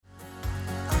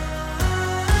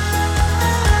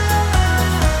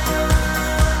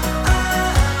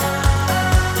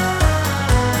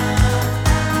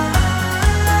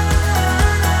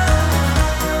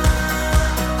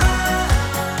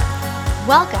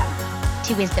Welcome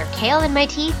to Is There Kale in My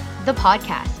Teeth? The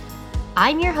podcast.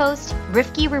 I'm your host,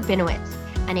 Rifki Rubinowitz,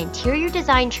 an interior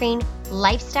design trained,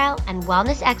 lifestyle and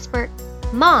wellness expert,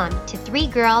 mom to 3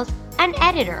 girls, and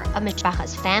editor of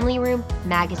Mishpacha's Family Room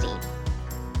magazine.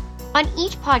 On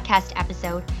each podcast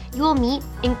episode, you will meet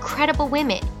incredible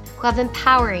women who have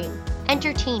empowering,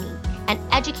 entertaining, and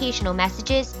educational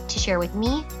messages to share with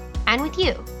me and with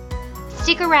you.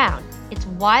 Stick around. It's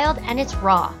wild and it's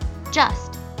raw, just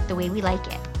the way we like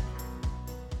it.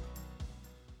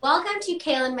 Welcome to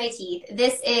Kale in My Teeth.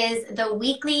 This is the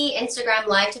weekly Instagram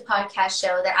live to podcast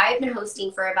show that I've been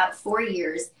hosting for about 4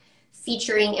 years,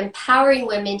 featuring empowering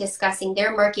women discussing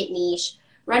their market niche,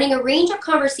 running a range of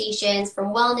conversations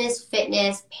from wellness,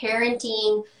 fitness,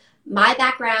 parenting. My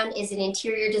background is in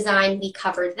interior design. We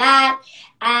cover that,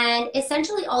 and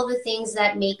essentially all the things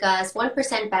that make us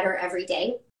 1% better every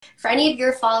day. For any of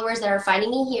your followers that are finding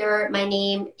me here, my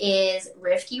name is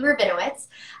Rifki Rubinowitz.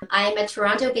 I'm a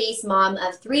Toronto-based mom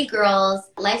of 3 girls,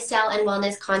 lifestyle and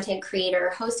wellness content creator,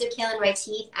 host of Kale in My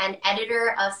Teeth, and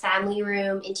editor of Family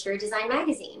Room Interior Design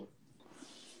magazine.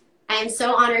 I am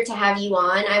so honored to have you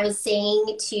on. I was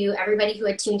saying to everybody who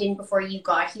had tuned in before you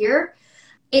got here,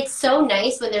 it's so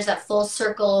nice when there's that full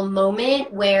circle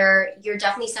moment where you're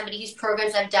definitely somebody whose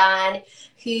programs I've done,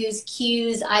 whose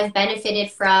cues I've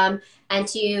benefited from, and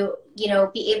to,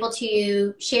 be able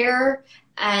to share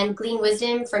and glean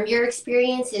wisdom from your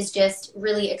experience is just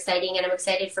really exciting. And I'm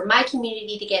excited for my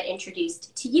community to get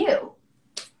introduced to you.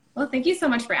 Well, thank you so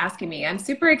much for asking me. I'm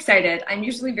super excited. I'm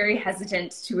usually very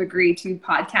hesitant to agree to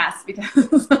podcasts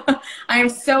because I am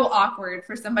so awkward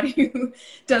for somebody who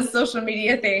does social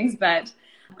media things, but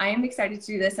I am excited to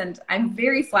do this, and I'm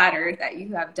very flattered that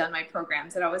you have done my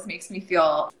programs. It always makes me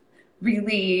feel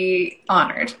really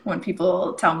honored when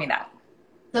people tell me that.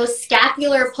 Those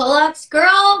scapular pull-ups,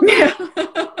 girl.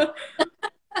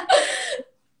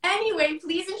 Anyway,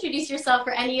 please introduce yourself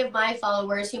for any of my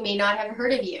followers who may not have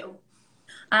heard of you.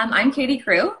 I'm Katie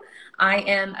Crew. I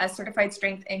am a certified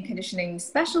strength and conditioning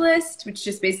specialist, which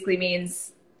just basically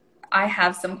means I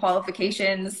have some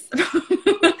qualifications.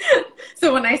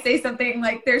 So when I say something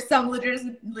like there's some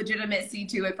legitimacy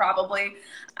to it, probably.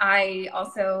 I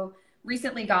also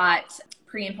recently got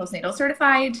pre and postnatal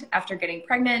certified after getting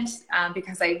pregnant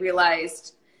because I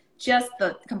realized just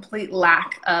the complete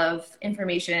lack of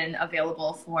information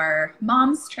available for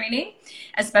moms training,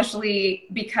 especially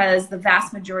because the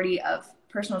vast majority of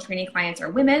personal training clients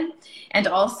are women, and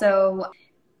also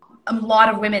a lot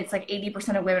of women, it's like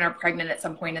 80% of women are pregnant at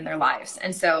some point in their lives.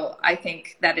 And so I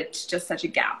think that it's just such a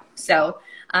gap. So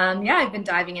I've been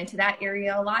diving into that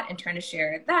area a lot and trying to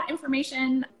share that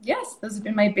information. Yes, those have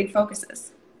been my big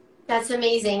focuses. That's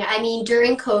amazing. I mean,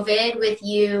 during COVID, with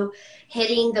you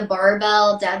hitting the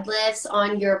barbell deadlifts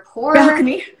on your porch,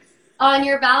 on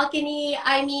your balcony,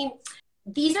 I mean,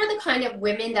 these are the kind of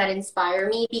women that inspire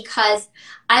me, because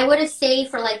I would have say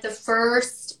for like the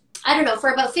first, for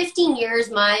about 15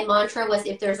 years, my mantra was,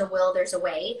 if there's a will, there's a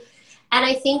way. And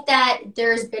I think that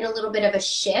there's been a little bit of a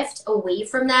shift away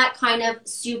from that kind of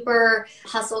super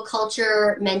hustle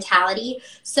culture mentality.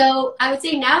 So I would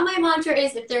say now my mantra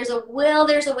is, if there's a will,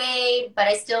 there's a way, but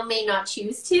I still may not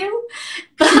choose to.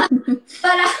 But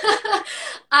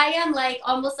I am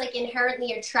almost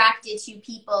inherently attracted to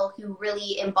people who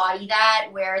really embody that,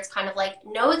 where it's kind of like,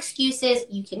 no excuses.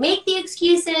 You can make the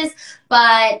excuses,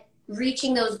 but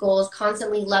reaching those goals,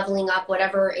 constantly leveling up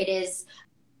whatever it is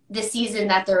the season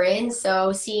that they're in.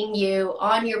 So seeing you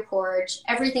on your porch,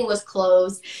 everything was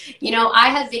closed. I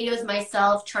have videos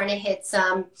myself trying to hit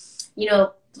some,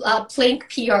 plank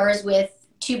PRs with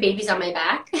 2 babies on my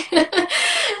back. And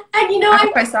I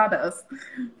hope I saw those.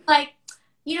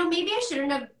 Maybe I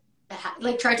shouldn't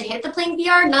have tried to hit the plank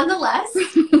PR. Nonetheless,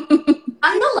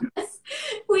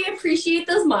 we appreciate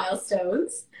those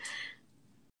milestones.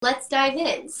 Let's dive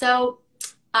in. So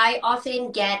I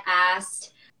often get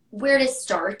asked where to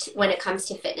start when it comes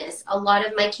to fitness. A lot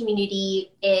of my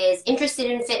community is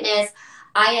interested in fitness.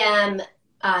 I am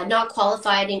not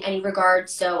qualified in any regard,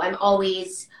 so I'm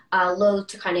always loath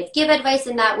to kind of give advice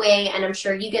in that way. And I'm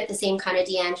sure you get the same kind of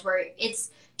DMs where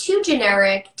it's too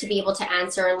generic to be able to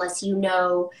answer unless you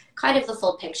know kind of the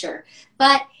full picture.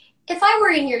 But if I were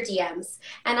in your DMs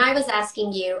and I was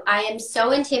asking you, I am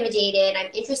so intimidated, I'm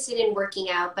interested in working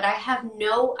out, but I have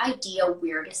no idea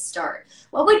where to start,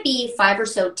 what would be 5 or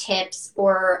so tips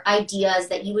or ideas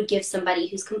that you would give somebody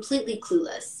who's completely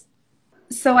clueless?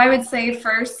 So I would say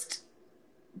first,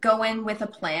 go in with a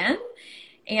plan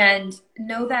And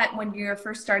know that when you're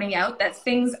first starting out, that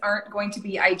things aren't going to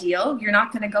be ideal. You're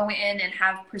not going to go in and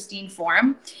have pristine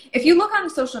form. If you look on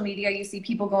social media, you see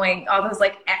people going, all those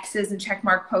like X's and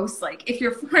checkmark posts, like if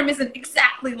your form isn't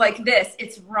exactly like this,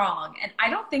 it's wrong. And I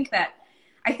don't think that,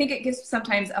 I think it gives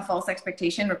sometimes a false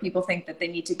expectation where people think that they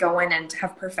need to go in and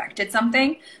have perfected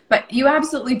something, but you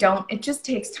absolutely don't. It just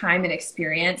takes time and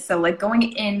experience. So like going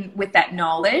in with that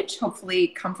knowledge hopefully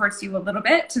comforts you a little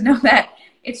bit to know that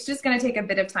it's just going to take a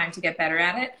bit of time to get better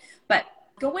at it. But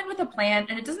go in with a plan,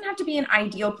 and it doesn't have to be an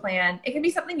ideal plan. It can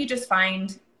be something you just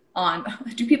find on,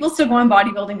 do people still go on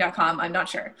bodybuilding.com? I'm not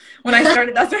sure. When I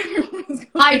started, that's where everyone was going.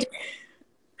 I do.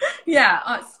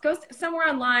 Yeah, go somewhere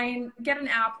online, get an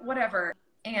app, whatever,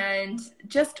 and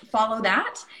just follow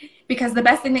that, because the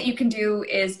best thing that you can do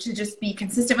is to just be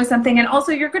consistent with something. And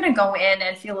also you're going to go in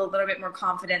and feel a little bit more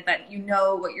confident that you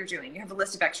know what you're doing. You have a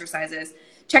list of exercises,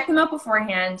 check them out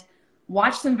beforehand,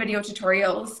 watch some video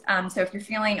tutorials. So if you're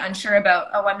feeling unsure about,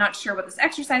 oh, I'm not sure what this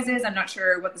exercise is, I'm not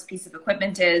sure what this piece of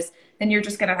equipment is, then you're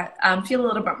just going to feel a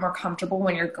little bit more comfortable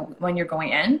when you're going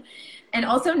in. And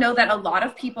also know that a lot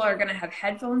of people are going to have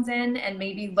headphones in and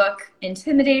maybe look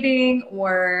intimidating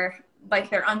or like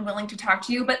they're unwilling to talk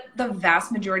to you, but the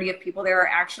vast majority of people there are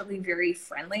actually very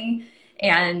friendly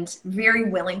and very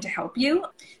willing to help you.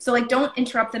 So like, don't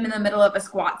interrupt them in the middle of a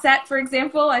squat set, for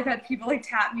example. I've had people like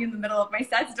tap me in the middle of my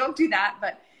sets. Don't do that,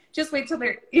 but just wait till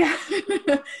they're,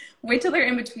 wait till they're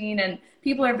in between, and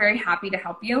people are very happy to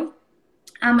help you.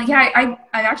 I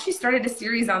actually started a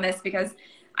series on this because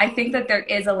I think that there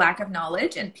is a lack of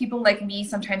knowledge, and people like me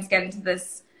sometimes get into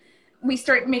this, we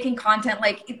start making content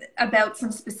like about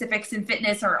some specifics in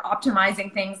fitness or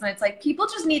optimizing things. And it's like, people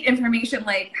just need information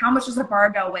like, how much does a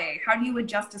barbell weigh? How do you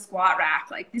adjust a squat rack?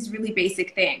 Like these really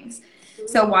basic things.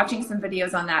 So watching some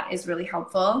videos on that is really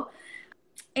helpful.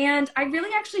 And I really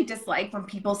actually dislike when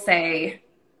people say,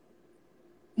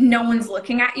 no one's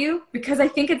looking at you, because I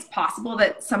think it's possible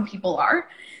that some people are.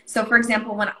 So for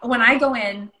example, when I go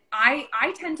in, I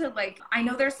tend to like, I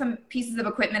know there's some pieces of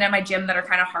equipment at my gym that are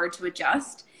kind of hard to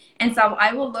adjust. And so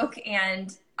I will look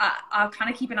and I'll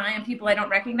kind of keep an eye on people I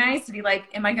don't recognize to be like,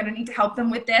 am I going to need to help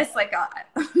them with this? Like,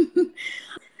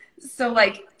 so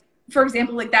like, for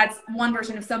example, like that's one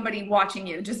version of somebody watching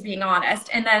you, just being honest.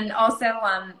 And then also,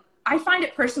 I find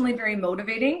it personally very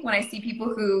motivating when I see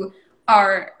people who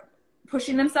are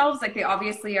pushing themselves, like they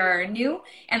obviously are new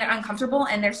and they're uncomfortable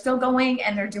and they're still going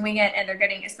and they're doing it and they're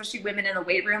getting, especially women in the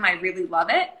weight room, I really love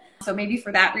it. So maybe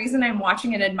for that reason, I'm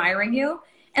watching and admiring you.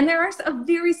 And there are a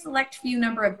very select few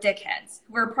number of dickheads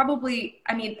who are probably,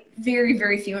 I mean, very,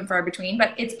 very few and far between,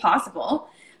 but it's possible.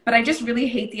 But I just really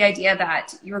hate the idea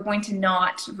that you're going to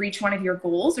not reach one of your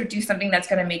goals or do something that's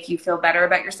going to make you feel better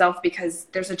about yourself because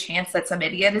there's a chance that some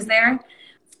idiot is there.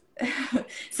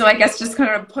 So I guess just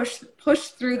kind of push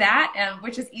through that,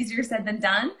 which is easier said than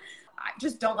done.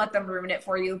 Just don't let them ruin it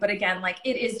for you. But again, like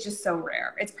it is just so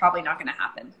rare. It's probably not going to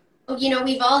happen. You know,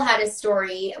 we've all had a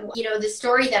story, you know, the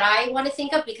story that I want to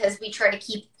think of, because we try to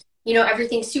keep, you know,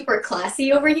 everything super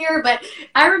classy over here. But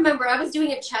I remember I was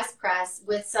doing a chest press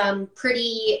with some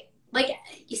pretty like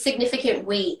significant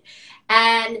weight.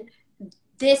 And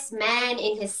this man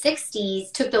in his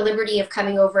 60s took the liberty of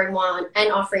coming over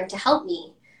and offering to help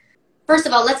me. First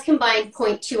of all, let's combine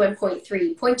point 2 and point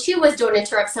 3. Point 2 was don't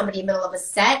interrupt somebody in the middle of a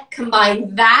set.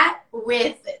 Combine that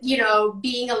with, you know,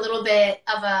 being a little bit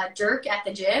of a jerk at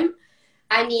the gym.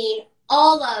 I mean,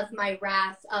 all of my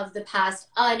wrath of the past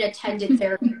unattended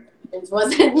therapy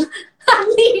wasn't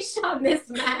unleashed on this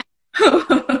man.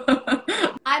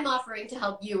 I'm offering to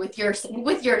help you with your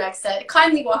next set.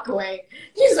 Kindly walk away.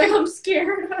 He's like, I'm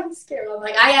scared. I'm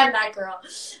like, I am that girl.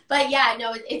 But yeah,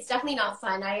 no, it's definitely not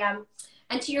fun.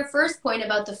 And to your first point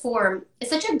about the form, it's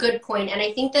such a good point. And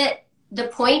I think that the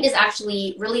point is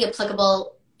actually really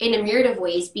applicable in a myriad of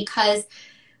ways, because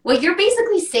what you're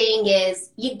basically saying is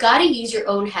you got to use your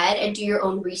own head and do your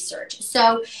own research.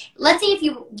 So let's say if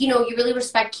you really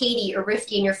respect Katie or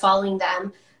Rifty and you're following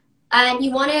them and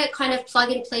you want to kind of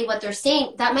plug and play what they're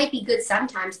saying, that might be good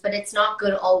sometimes, but it's not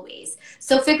good always.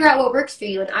 So figure out what works for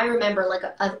you. And I remember like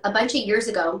a bunch of years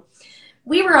ago,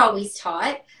 we were always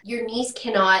taught your knees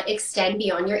cannot extend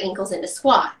beyond your ankles in a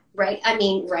squat, right? I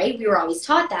mean, right? We were always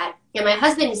taught that. And my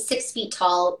husband is 6 feet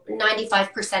tall.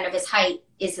 95% of his height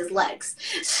is his legs.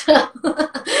 So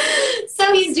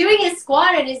he's doing his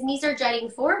squat and his knees are jutting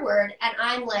forward. And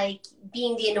I'm like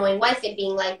being the annoying wife and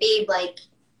being like, babe, like,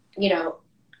 you know,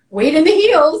 weight in the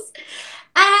heels.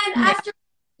 And after,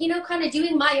 you know, kind of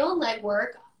doing my own leg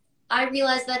work, I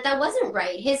realized that that wasn't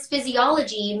right. His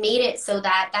physiology made it so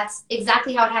that that's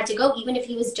exactly how it had to go, even if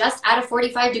he was just at a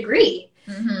 45 degree.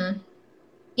 Mm-hmm.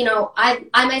 you know, I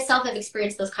myself have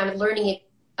experienced those kind of learning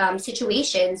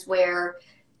situations where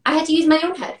I had to use my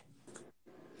own head.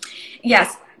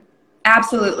 Yes,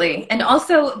 absolutely. And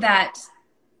also that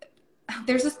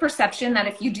there's this perception that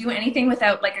if you do anything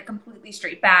without like a completely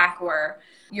straight back or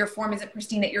your form isn't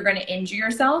pristine, that you're going to injure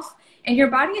yourself. And your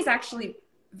body is actually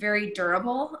very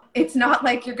durable. It's not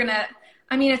like you're going to,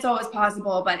 I mean, it's always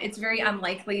possible, but it's very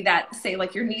unlikely that, say,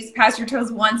 like your knees pass your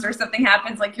toes once or something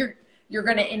happens, like you're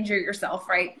going to injure yourself,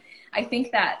 right? I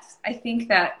think that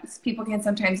people can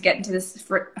sometimes get into this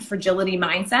fragility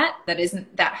mindset that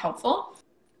isn't that helpful.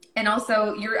 And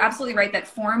also, you're absolutely right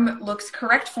that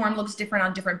correct form looks different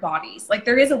on different bodies. Like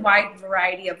there is a wide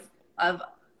variety of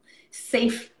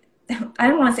safe, I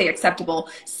don't want to say acceptable,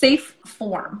 safe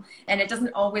form. And it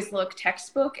doesn't always look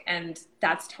textbook, and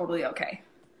that's totally okay.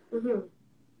 Mm-hmm.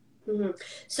 Mm-hmm.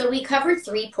 So we covered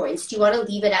 3 points. Do you want to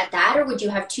leave it at that, or would you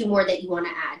have 2 more that you want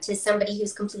to add to somebody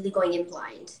who's completely going in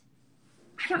blind?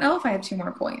 I don't know if I have 2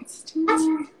 more points.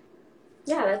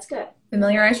 Yeah, that's good.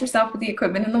 Familiarize yourself with the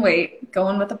equipment and the weight. Go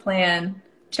in with a plan.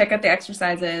 Check out the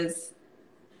exercises.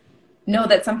 Know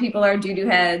that some people are doo-doo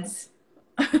heads.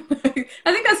 I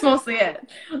think that's mostly it.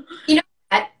 You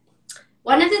know,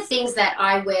 one of the things that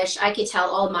I wish I could tell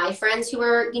all my friends who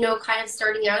are, you know, kind of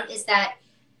starting out is that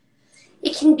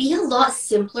it can be a lot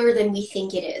simpler than we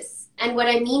think it is. And what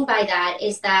I mean by that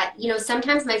is that, you know,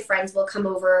 sometimes my friends will come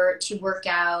over to work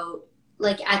out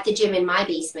like at the gym in my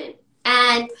basement.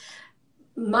 And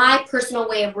my personal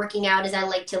way of working out is I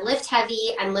like to lift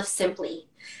heavy and lift simply.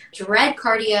 Dread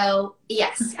cardio,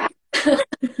 yes.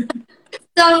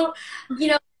 So, you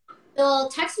know, they'll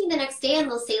text me the next day and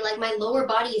they'll say, like, my lower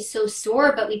body is so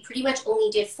sore, but we pretty much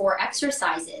only did 4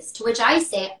 exercises. To which I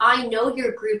say, I know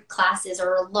your group classes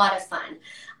are a lot of fun.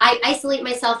 I isolate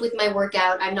myself with my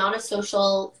workout. I'm not a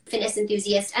social fitness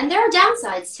enthusiast. And there are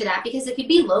downsides to that because it could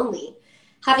be lonely.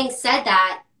 Having said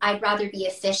that, I'd rather be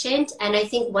efficient. And I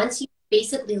think once you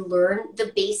basically learn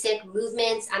the basic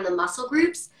movements and the muscle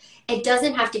groups, it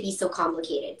doesn't have to be so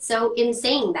complicated. So in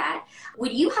saying that,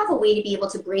 would you have a way to be able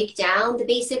to break down the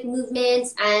basic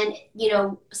movements and, you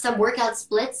know, some workout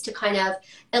splits to kind of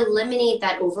eliminate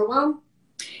that overwhelm?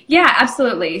 Yeah,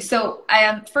 absolutely. So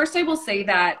first I will say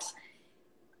that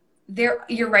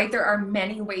you're right, there are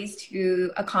many ways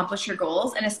to accomplish your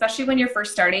goals. And especially when you're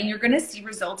first starting, you're going to see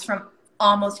results from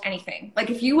almost anything.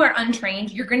 Like if you are untrained,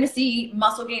 you're going to see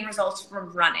muscle gain results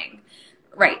from running,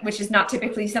 right? Which is not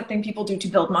typically something people do to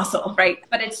build muscle, right?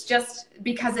 But it's just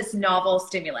because it's novel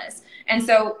stimulus. And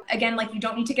so again, like you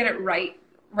don't need to get it right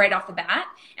off the bat.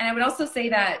 And I would also say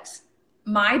that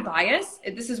my bias,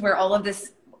 this is where all of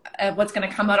this, what's going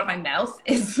to come out of my mouth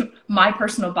is my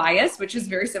personal bias, which is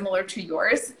very similar to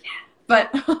yours,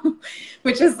 but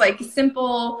which is like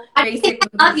simple, basic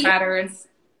movement patterns.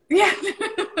 Yeah.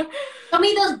 Show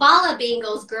me those bala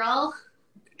bangles, girl.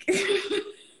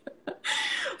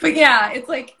 But yeah, it's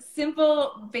like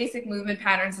simple, basic movement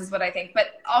patterns is what I think.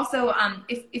 But also,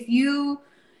 if you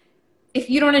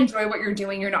don't enjoy what you're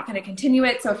doing, you're not going to continue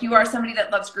it. So if you are somebody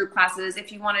that loves group classes,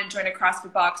 if you want to join a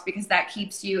CrossFit box because that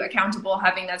keeps you accountable,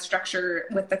 having that structure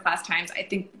with the class times, I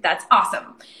think that's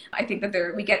awesome. I think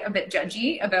that we get a bit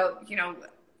judgy about, you know,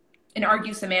 and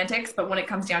argue semantics, but when it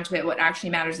comes down to it, what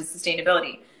actually matters is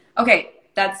sustainability. Okay,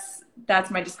 that's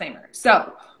my disclaimer.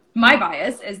 So my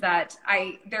bias is that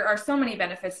there are so many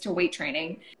benefits to weight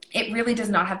training. It really does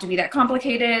not have to be that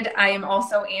complicated. I am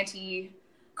also anti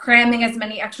cramming as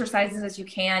many exercises as you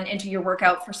can into your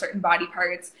workout for certain body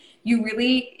parts. You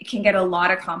really can get a lot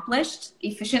accomplished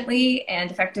efficiently and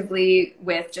effectively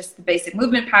with just the basic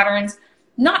movement patterns.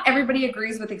 Not everybody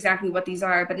agrees with exactly what these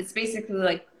are, but it's basically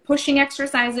like pushing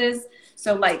exercises.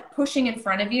 So like pushing in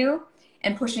front of you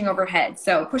and pushing overhead.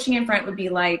 So pushing in front would be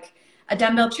like a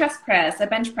dumbbell chest press, a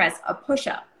bench press, a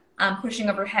push-up. Pushing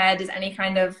overhead is any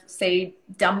kind of, say,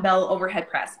 dumbbell overhead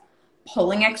press.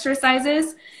 Pulling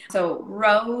exercises, so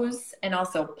rows and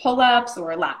also pull-ups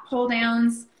or lat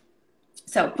pull-downs.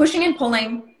 So pushing and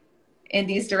pulling in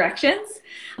these directions.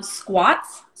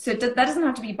 Squats, so that doesn't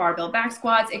have to be barbell back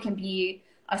squats. It can be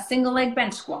a single leg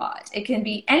bench squat. It can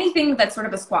be anything that's sort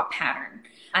of a squat pattern.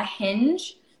 A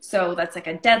hinge, so that's like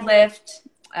a deadlift,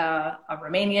 a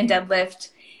Romanian deadlift,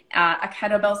 a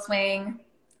kettlebell swing.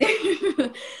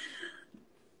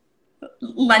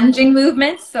 Lunging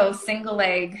movements, so single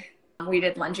leg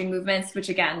weighted lunging movements, which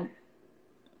again,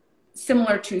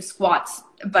 similar to squats,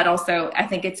 but also I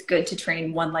think it's good to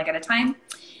train one leg at a time.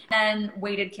 And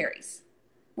weighted carries,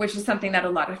 which is something that a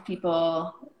lot of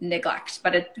people neglect,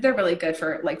 but they're really good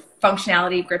for like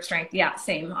functionality, grip strength. Yeah,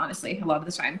 same, honestly, a lot of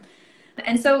the time.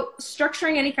 And so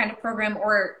structuring any kind of program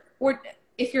or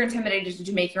if you're intimidated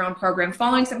to make your own program,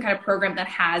 following some kind of program that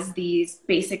has these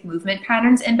basic movement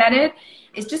patterns embedded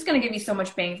is just going to give you so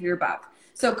much bang for your buck.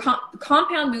 So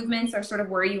compound movements are sort of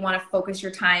where you want to focus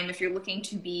your time if you're looking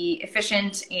to be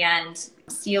efficient and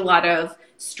see a lot of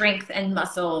strength and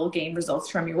muscle gain results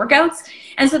from your workouts.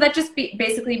 And so that just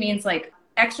basically means like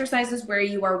exercises where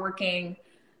you are working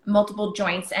multiple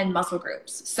joints and muscle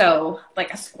groups. So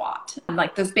like a squat,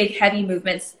 like those big heavy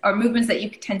movements are movements that you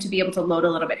tend to be able to load a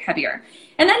little bit heavier.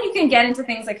 And then you can get into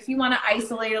things like if you want to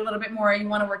isolate a little bit more, you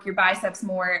want to work your biceps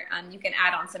more, you can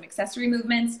add on some accessory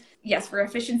movements. Yes, for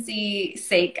efficiency's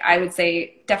sake, I would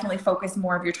say definitely focus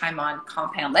more of your time on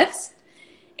compound lifts.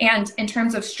 And in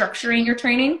terms of structuring your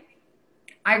training,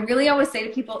 I really always say to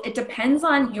people, it depends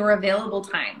on your available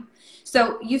time.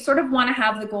 So you sort of want to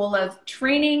have the goal of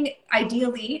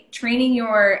ideally training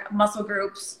your muscle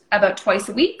groups about twice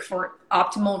a week for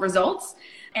optimal results.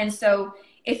 And so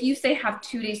if you say have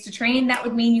 2 days to train, that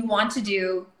would mean you want to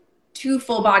do 2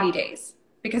 full body days.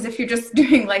 Because if you're just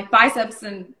doing like biceps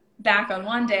and back on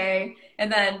one day and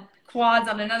then quads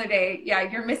on another day, yeah,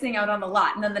 you're missing out on a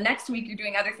lot. And then the next week you're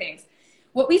doing other things.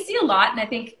 What we see a lot, and I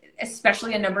think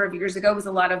especially a number of years ago, was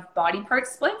a lot of body part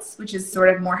splits, which is sort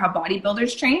of more how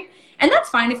bodybuilders train. And that's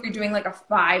fine if you're doing like a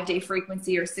 5-day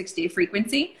frequency or 6-day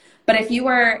frequency. But if you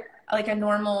are like a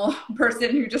normal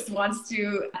person who just wants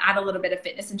to add a little bit of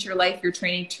fitness into your life, you're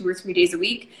training 2 or 3 days a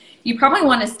week, you probably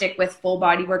want to stick with full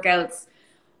body workouts,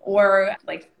 or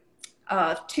like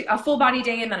a full body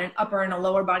day and then an upper and a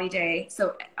lower body day.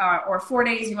 So, or 4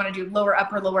 days, you want to do lower,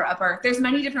 upper. There's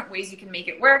many different ways you can make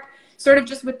it work, sort of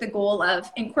just with the goal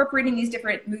of incorporating these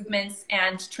different movements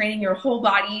and training your whole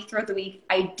body throughout the week.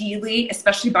 Ideally,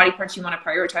 especially body parts you want to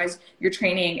prioritize, you're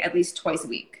training at least twice a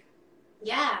week.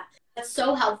 Yeah, that's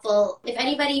so helpful. If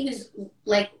anybody who's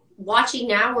like watching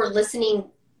now or listening,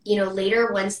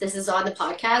 later once this is on the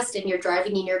podcast and you're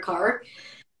driving in your car,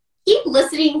 keep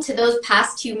listening to those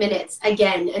past 2 minutes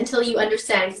again until you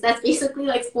understand, because that's basically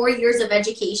like 4 years of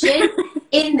education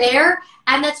in there.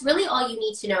 And that's really all you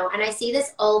need to know. And I say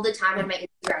this all the time on my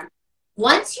Instagram.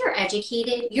 Once you're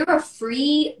educated, you're a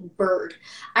free bird.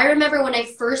 I remember when I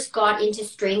first got into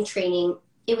strength training,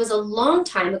 it was a long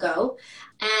time ago.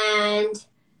 And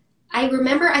I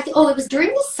remember, it was during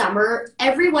the summer,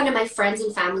 every one of my friends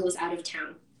and family was out of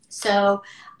town. So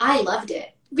I loved it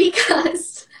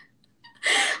because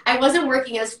I wasn't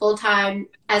working as full-time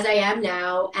as I am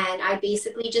now, and I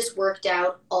basically just worked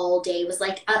out all day. It was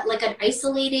like an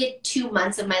isolated 2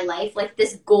 months of my life, like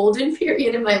this golden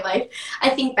period in my life I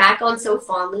think back on so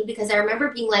fondly, because I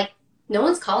remember being like, no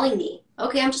one's calling me.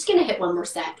 Okay, I'm just going to hit one more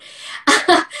set.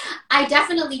 I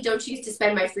definitely don't choose to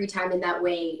spend my free time in that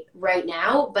way right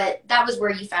now, but that was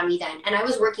where you found me then. And I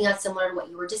was working out similar to what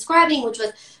you were describing, which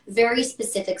was very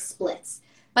specific splits.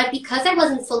 But because I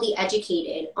wasn't fully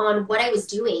educated on what I was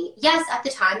doing, yes, at the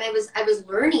time I was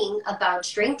learning about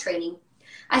strength training,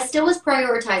 I still was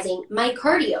prioritizing my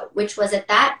cardio, which was at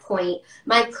that point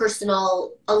my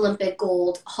personal Olympic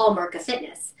gold hallmark of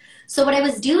fitness. So what I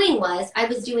was doing was I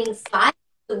was doing 5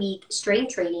 a week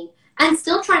strength training and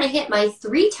still trying to hit my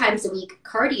 3 times a week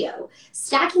cardio,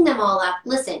 stacking them all up.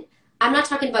 Listen, I'm not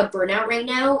talking about burnout right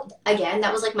now. Again,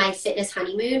 that was like my fitness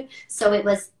honeymoon, so it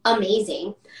was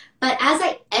amazing. But as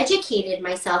I educated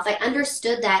myself, I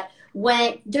understood that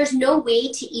when there's no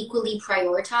way to equally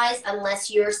prioritize unless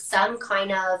you're some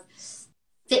kind of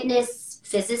fitness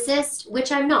physicist,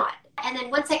 which I'm not. And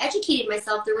then once I educated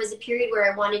myself, there was a period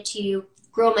where I wanted to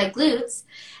grow my glutes,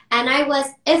 and I was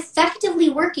effectively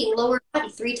working lower body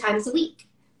 3 times a week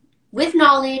with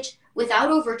knowledge, without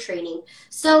overtraining.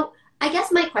 So I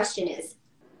guess my question is,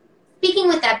 speaking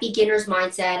with that beginner's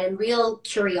mindset and real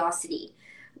curiosity,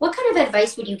 what kind of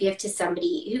advice would you give to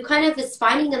somebody who kind of is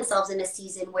finding themselves in a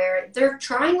season where they're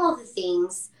trying all the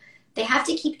things, they have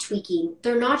to keep tweaking,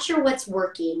 they're not sure what's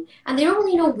working, and they don't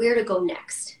really know where to go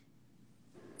next?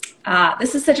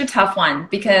 This is such a tough one,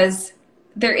 because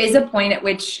there is a point at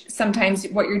which sometimes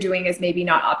what you're doing is maybe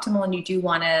not optimal and you do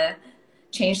want to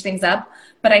change things up.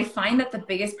 But I find that the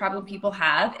biggest problem people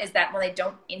have is that when they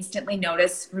don't instantly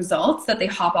notice results, that they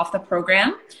hop off the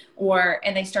program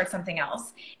and they start something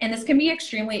else. And this can be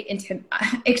extremely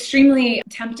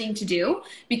tempting to do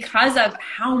because of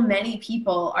how many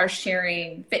people are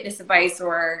sharing fitness advice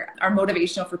or are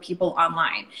motivational for people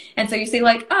online. And so you say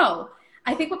like, oh,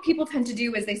 I think what people tend to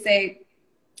do is they say,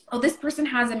 oh, this person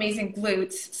has amazing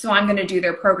glutes, so I'm going to do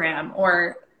their program.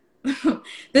 Or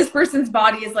this person's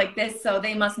body is like this, so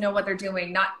they must know what they're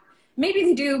doing. Maybe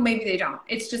they do, maybe they don't.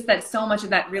 It's just that so much of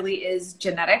that really is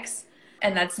genetics.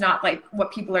 And that's not like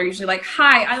what people are usually like,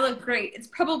 hi, I look great. It's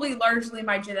probably largely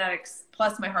my genetics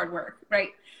plus my hard work, right?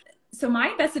 So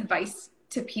my best advice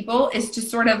to people is to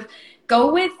sort of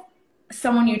go with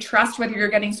someone you trust, whether you're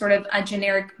getting sort of a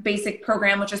generic basic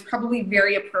program, which is probably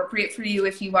very appropriate for you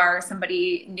if you are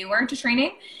somebody newer to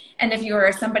training. And if you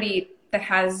are somebody that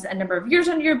has a number of years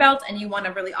under your belt and you want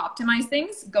to really optimize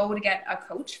things, go to get a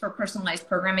coach for personalized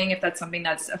programming if that's something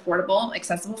that's affordable,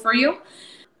 accessible for you.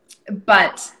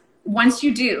 But once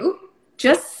you do,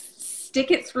 just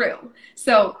stick it through.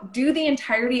 So do the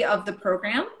entirety of the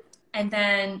program and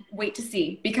then wait to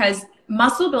see, because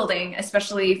muscle building,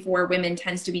 especially for women,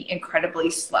 tends to be incredibly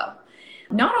slow.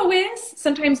 Not always.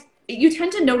 Sometimes you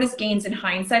tend to notice gains in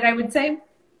hindsight, I would say.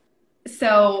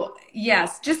 So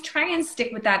yes, just try and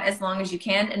stick with that as long as you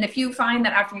can. And if you find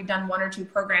that after you've done 1 or 2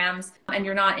 programs and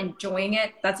you're not enjoying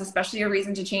it, that's especially a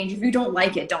reason to change. If you don't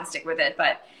like it, don't stick with it.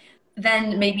 But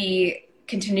then maybe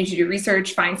continue to do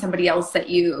research, find somebody else that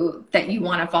you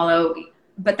want to follow.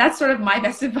 But that's sort of my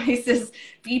best advice, is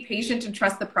be patient and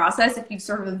trust the process if you've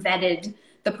sort of vetted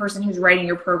the person who's writing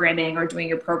your programming or doing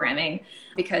your programming.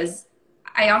 Because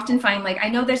I often find, like, I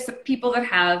know there's people that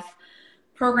have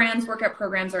programs, workout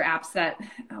programs or apps that,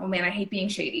 oh man, I hate being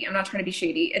shady. I'm not trying to be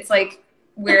shady. It's like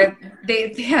where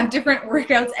they have different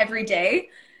workouts every day.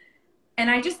 And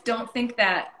I just don't think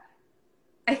that,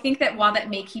 I think that while that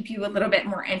may keep you a little bit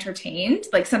more entertained,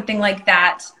 like something like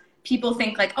that, people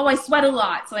think like, oh, I sweat a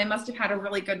lot, so I must have had a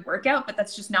really good workout, but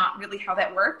that's just not really how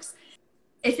that works.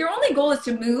 If your only goal is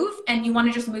to move and you want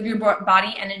to just move your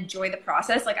body and enjoy the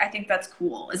process, like, I think that's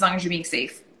cool as long as you're being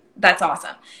safe. That's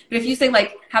awesome. But if you say,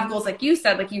 like, have goals like you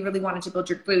said, like you really wanted to build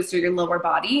your glutes or your lower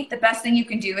body, the best thing you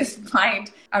can do is find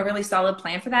a really solid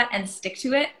plan for that and stick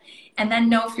to it. And then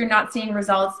know if you're not seeing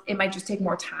results, it might just take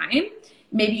more time.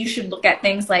 Maybe you should look at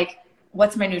things like,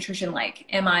 what's my nutrition like?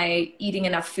 Am I eating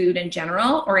enough food in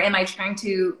general? Or am I trying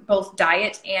to both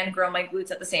diet and grow my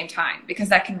glutes at the same time? Because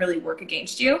that can really work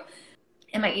against you.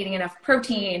 Am I eating enough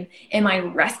protein? Am I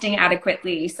resting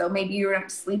adequately? So maybe you're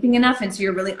not sleeping enough and so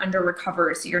you're really under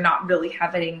recovered. So you're not really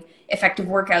having effective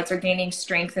workouts or gaining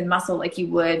strength and muscle like you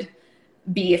would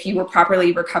be if you were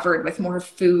properly recovered with more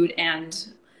food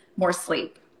and more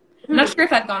sleep. I'm not sure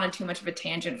if I've gone on too much of a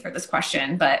tangent for this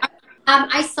question, but...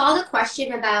 I saw the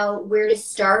question about where to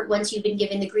start once you've been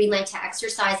given the green light to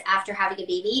exercise after having a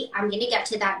baby. I'm going to get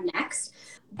to that next.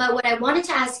 But what I wanted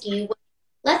to ask you,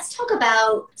 let's talk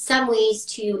about some ways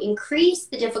to increase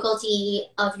the difficulty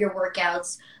of your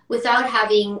workouts without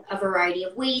having a variety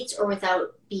of weights or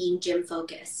without being gym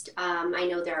focused. I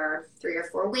know there are 3 or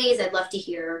 4 ways. I'd love to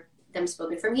hear them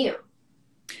spoken from you.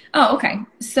 Oh, okay.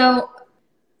 So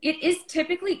it is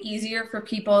typically easier for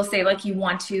people, say, like, you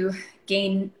want to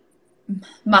gain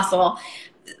muscle.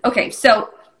 Okay,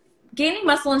 so gaining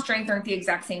muscle and strength aren't the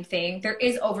exact same thing. There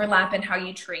is overlap in how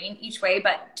you train each way,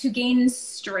 but to gain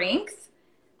strength,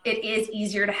 it is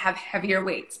easier to have heavier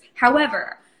weights.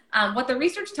 However, what the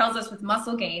research tells us with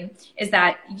muscle gain is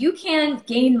that you can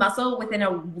gain muscle within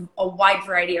a wide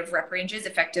variety of rep ranges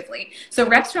effectively. So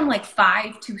reps from like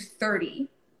 5 to 30,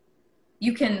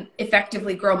 you can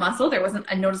effectively grow muscle. There wasn't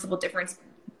a noticeable difference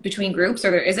between groups,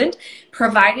 or there isn't,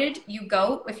 provided you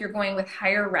go, if you're going with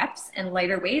higher reps and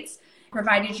lighter weights,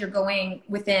 provided you're going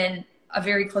within a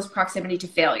very close proximity to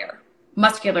failure,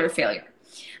 muscular failure,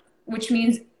 which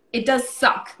means it does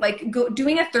suck. Like,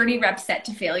 doing a 30 rep set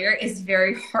to failure is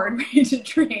very hard way to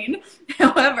train.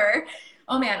 However,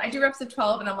 oh man, I do reps of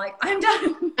 12 and I'm like, I'm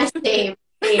done. Same.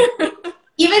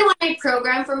 Even when I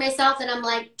program for myself and I'm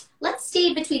like, let's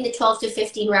stay between the 12 to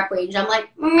 15 rep range, I'm like,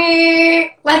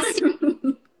 let's stay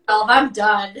 12, I'm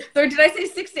done. So did I say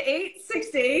 6 to 8?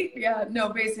 6 to 8? Yeah, no,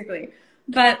 basically.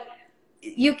 But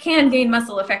you can gain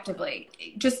muscle effectively.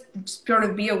 Just sort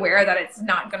of be aware that it's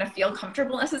not going to feel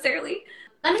comfortable necessarily.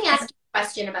 Let me ask you a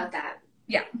question about that.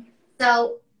 Yeah.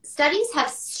 So studies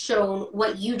have shown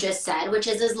what you just said, which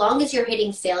is as long as you're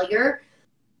hitting failure,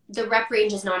 the rep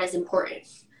range is not as important.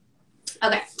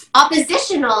 Okay.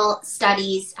 Oppositional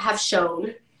studies have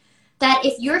shown that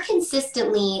if you're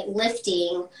consistently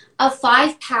lifting a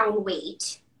 5-pound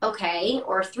weight, okay,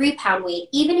 or 3-pound weight,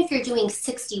 even if you're doing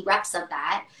 60 reps of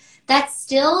that, that's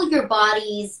still your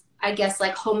body's, I guess,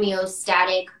 like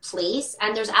homeostatic place.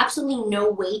 And there's absolutely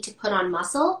no way to put on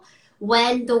muscle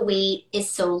when the weight is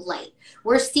so light.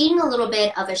 We're seeing a little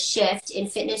bit of a shift in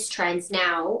fitness trends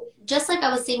now, just like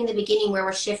I was saying in the beginning, where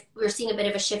we're seeing a bit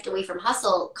of a shift away from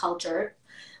hustle culture,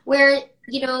 where,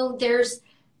 you know, there's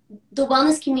the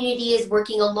wellness community is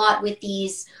working a lot with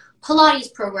these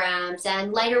Pilates programs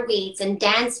and lighter weights and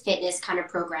dance fitness kind of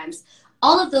programs.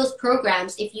 All of those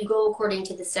programs, if you go according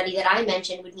to the study that I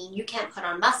mentioned, would mean you can't put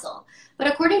on muscle. But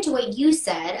according to what you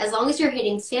said, as long as you're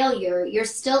hitting failure, you're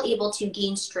still able to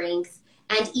gain strength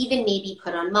and even maybe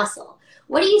put on muscle,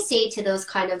 What do you say to those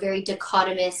kind of very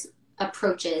dichotomous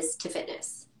approaches to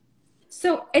fitness?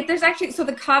 So there's actually, so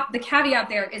the caveat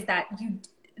there is that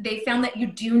they found that you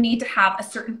do need to have a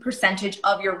certain percentage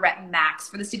of your rep max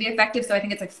for this to be effective. So I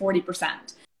think it's like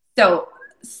 40%. So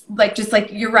like, just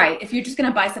like, you're right. If you're just going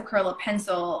to bicep curl a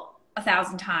pencil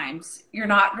 1,000 times, you're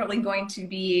not really going to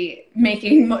be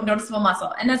making noticeable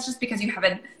muscle. And that's just because you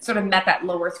haven't sort of met that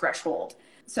lower threshold.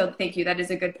 So thank you. That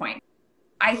is a good point.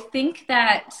 I think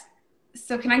that,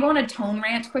 so can I go on a tone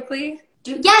rant quickly?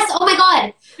 Yes. Oh my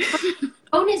God.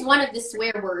 Tone is one of the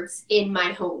swear words in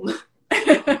my home.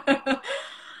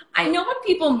 I know what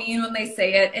people mean when they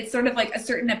say it. It's sort of like a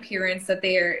certain appearance that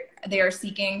they are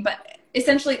seeking, but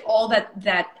essentially all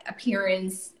that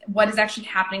appearance, what is actually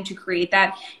happening to create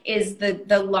that is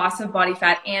the loss of body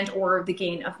fat and or the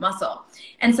gain of muscle.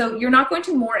 And so you're not going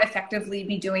to more effectively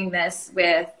be doing this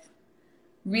with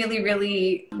really,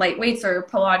 really light weights or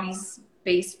Pilates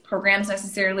based programs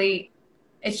necessarily.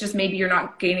 It's just maybe you're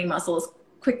not gaining muscle as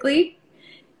quickly,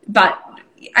 but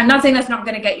I'm not saying that's not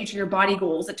going to get you to your body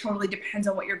goals. It totally depends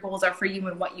on what your goals are for you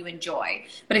and what you enjoy.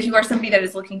 But if you are somebody that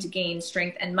is looking to gain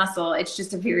strength and muscle, it's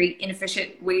just a very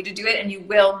inefficient way to do it, and you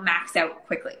will max out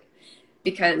quickly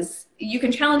because you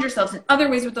can challenge yourselves in other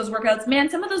ways with those workouts. Man,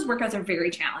 some of those workouts are very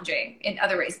challenging in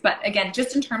other ways. But again,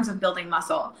 just in terms of building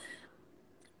muscle,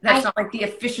 that's not like the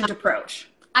efficient approach.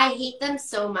 I hate them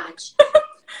so much.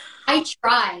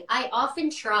 I often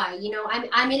try, you know,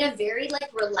 I'm in a very like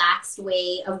relaxed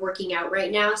way of working out right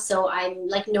now. So I'm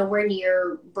like nowhere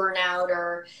near burnout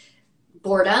or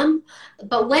boredom.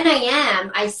 But when I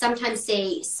am, I sometimes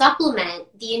say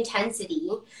supplement the intensity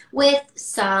with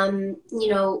some, you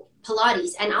know,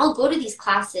 Pilates. And I'll go to these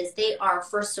classes. They are,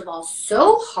 first of all,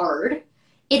 so hard.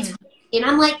 And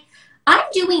I'm like, I'm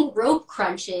doing rope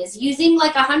crunches using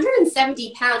like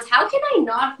 170 pounds. How can I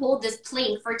not hold this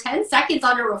plank for 10 seconds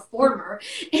on a reformer?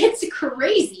 It's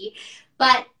crazy.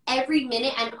 But every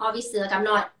minute, and obviously like I'm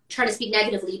not trying to speak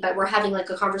negatively, but we're having like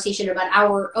a conversation about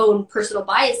our own personal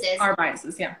biases. Our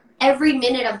biases, yeah. Every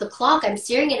minute of the clock, I'm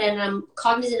staring at it and I'm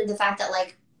cognizant of the fact that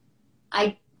like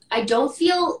I don't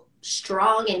feel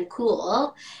strong and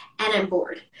cool and I'm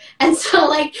bored. And so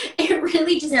like it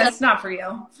really just it's not for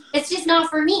you. It's just not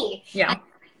for me. Yeah.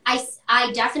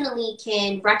 I definitely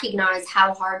can recognize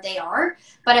how hard they are,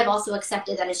 but I've also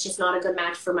accepted that it's just not a good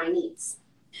match for my needs.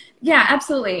 Yeah,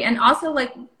 absolutely. And also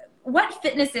like what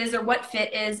fitness is or what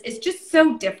fit is just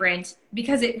so different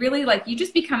because it really like you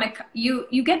just become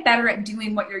you get better at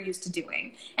doing what you're used to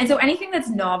doing. And so anything that's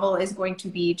novel is going to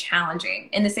be challenging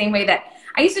in the same way that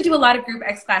I used to do a lot of group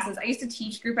X classes. I used to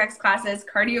teach group X classes,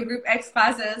 cardio group X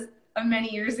classes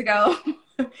many years ago.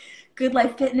 Good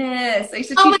Life Fitness. I used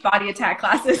to teach body attack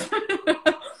classes.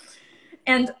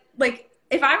 And like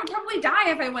if I would probably die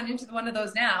if I went into one of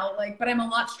those now, like, but I'm a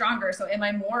lot stronger. So am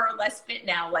I more or less fit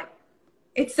now? Like,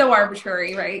 it's so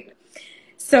arbitrary, right?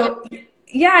 So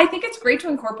yeah, I think it's great to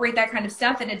incorporate that kind of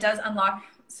stuff, and it does unlock,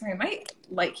 sorry, my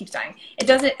light keeps dying. It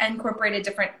does incorporate a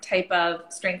different type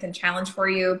of strength and challenge for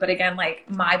you. But again, like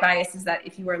my bias is that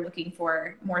if you are looking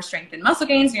for more strength and muscle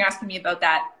gains and you're asking me about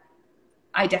that,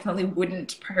 I definitely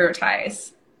wouldn't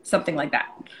prioritize something like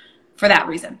that for that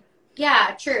reason.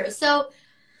 Yeah, true. So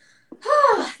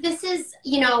this is,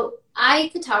 you know, I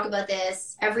could talk about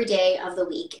this every day of the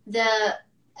week.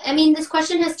 This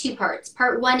question has two parts.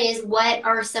 Part one is, what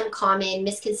are some common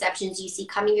misconceptions you see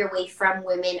coming your way from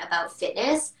women about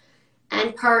fitness?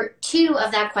 And part two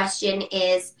of that question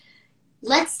is,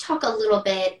 let's talk a little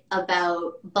bit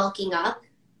about bulking up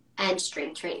and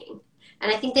strength training.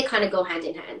 And I think they kind of go hand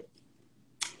in hand.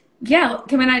 Yeah.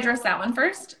 Can I address that one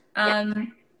first?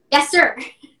 Yes, sir.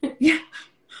 Yeah.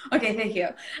 Okay. Thank you.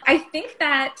 I think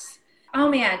that, oh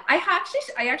man, I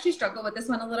actually struggle with this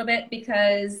one a little bit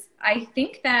because I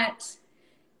think that,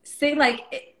 say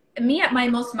like me at my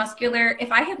most muscular,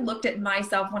 if I had looked at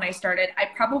myself when I started, I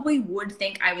probably would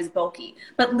think I was bulky.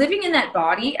 But living in that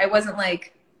body, I wasn't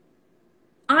like,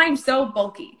 I'm so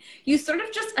bulky. You sort of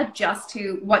just adjust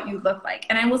to what you look like.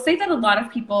 And I will say that a lot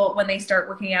of people, when they start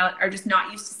working out, are just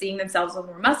not used to seeing themselves with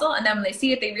more muscle. And then when they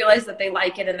see it, they realize that they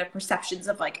like it, and their perceptions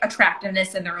of like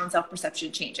attractiveness and their own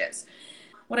self-perception changes.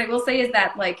 What I will say is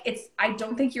that like I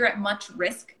don't think you're at much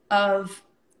risk of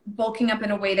bulking up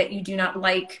in a way that you do not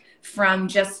like from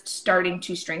just starting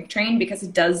to strength train, because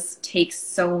it does take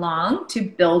so long to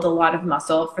build a lot of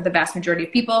muscle for the vast majority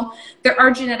of people. There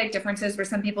are genetic differences where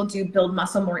some people do build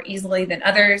muscle more easily than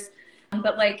others,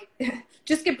 but like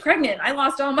just get pregnant. I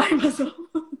lost all my muscle.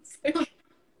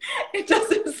 It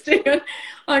doesn't stay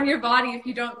on your body if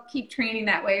you don't keep training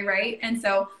that way, right? And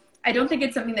so I don't think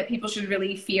it's something that people should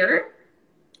really fear.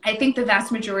 I think the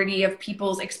vast majority of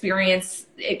people's experiences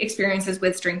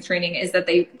with strength training is that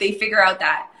they figure out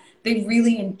that they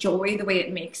really enjoy the way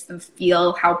it makes them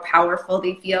feel, how powerful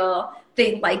they feel.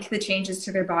 They like the changes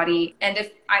to their body. And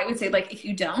I would say, like, if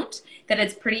you don't, that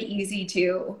it's pretty easy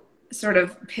to sort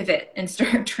of pivot and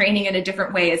start training in a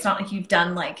different way. It's not like you've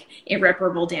done like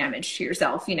irreparable damage to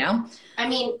yourself, you know? I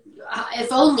mean,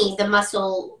 if only the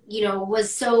muscle, you know,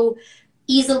 was so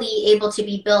easily able to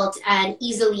be built and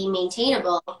easily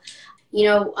maintainable. You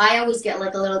know, I always get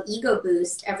like a little ego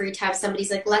boost every time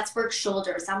somebody's like, let's work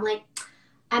shoulders. I'm like,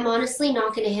 I'm honestly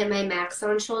not going to hit my max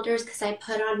on shoulders because I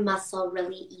put on muscle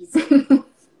really easy.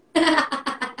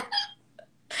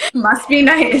 Must be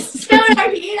nice. You know what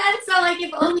I mean? And so like,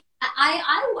 if only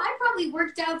I probably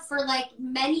worked out for like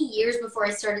many years before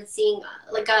I started seeing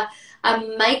like a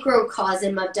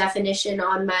microcosm of definition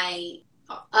on my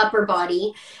upper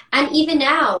body. And even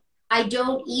now, I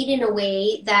don't eat in a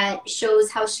way that shows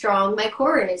how strong my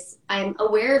core is. I'm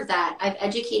aware of that. I've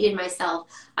educated myself.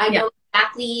 I know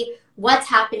exactly what's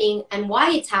happening and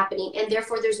why it's happening, and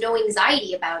therefore there's no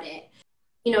anxiety about it.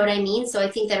 You know what I mean? So I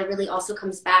think that it really also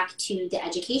comes back to the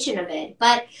education of it.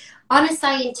 But on a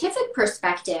scientific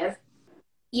perspective,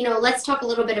 you know, let's talk a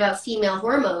little bit about female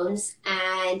hormones.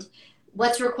 And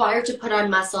what's required to put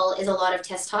on muscle is a lot of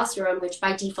testosterone, which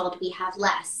by default we have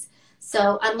less.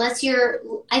 So unless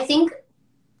I think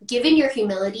given your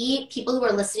humility, people who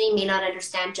are listening may not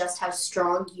understand just how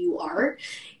strong you are.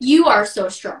 You are so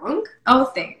strong. Oh,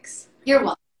 thanks. You're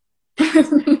welcome.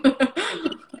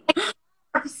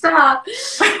 Stop.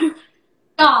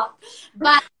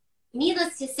 But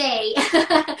needless to say,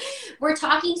 we're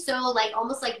talking so like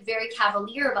almost like very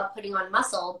cavalier about putting on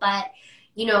muscle, but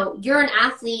you know, you're an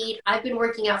athlete. I've been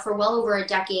working out for well over a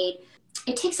decade.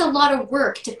 It takes a lot of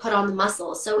work to put on the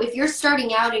muscle. So if you're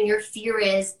starting out and your fear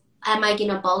is, am I going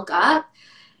to bulk up?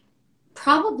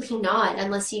 Probably not,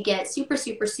 unless you get super,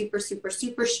 super, super, super,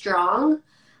 super strong,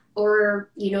 or,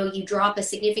 you know, you drop a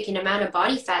significant amount of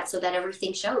body fat so that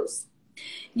everything shows.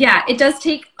 Yeah, it does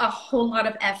take a whole lot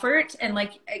of effort. And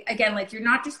like, again, like you're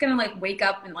not just going to like wake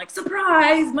up and like,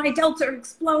 surprise, my delts are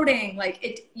exploding.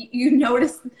 Like you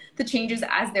notice the changes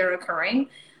as they're occurring.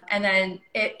 And then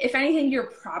if anything, you're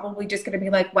probably just going to be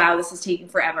like, wow, this is taking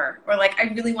forever. Or like, I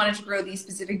really wanted to grow these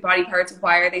specific body parts.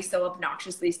 Why are they so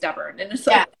obnoxiously stubborn? And it's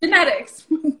like genetics.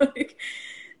 Like,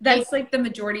 that's like the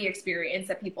majority experience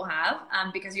that people have.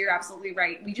 Because you're absolutely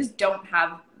right. We just don't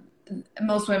have,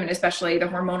 most women especially, the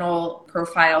hormonal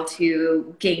profile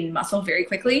to gain muscle very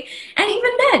quickly. And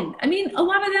even men, I mean, a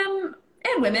lot of them,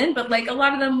 and women, but like a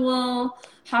lot of them will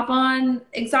hop on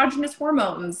exogenous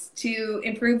hormones to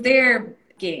improve their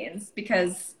gains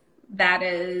because that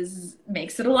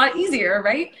makes it a lot easier,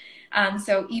 right?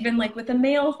 So even like with a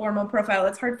male hormone profile,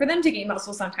 it's hard for them to gain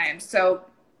muscle sometimes. So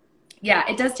yeah,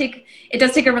 it does take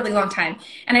a really long time.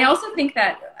 And I also think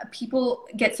that people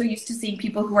get so used to seeing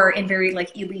people who are in very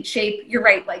like elite shape. You're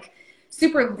right, like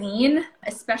super lean,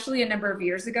 especially a number of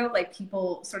years ago, like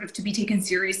people sort of to be taken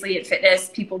seriously in fitness,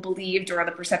 people believed, or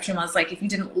the perception was like, if you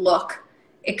didn't look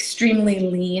extremely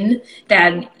lean,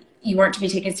 then you weren't to be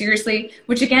taken seriously,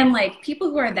 which again, like people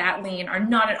who are that lean are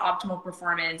not at optimal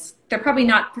performance. They're probably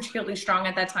not particularly strong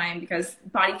at that time because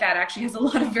body fat actually has a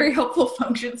lot of very helpful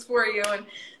functions for you and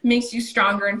makes you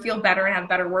stronger and feel better and have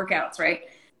better workouts, right?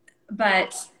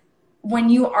 But when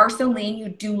you are so lean, you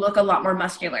do look a lot more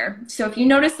muscular. So if you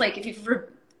notice, like if you've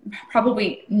ever,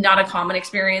 probably not a common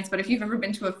experience, but if you've ever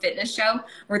been to a fitness show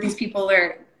where these people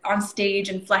are on stage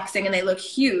and flexing and they look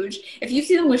huge, if you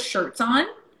see them with shirts on,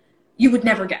 you would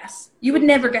never guess. You would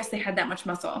never guess they had that much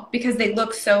muscle because they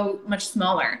look so much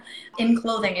smaller. In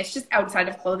clothing, it's just outside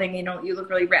of clothing, you know, you look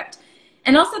really ripped.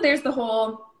 And also there's the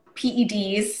whole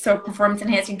PEDs, so performance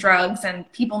enhancing drugs, and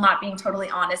people not being totally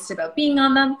honest about being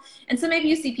on them. And so maybe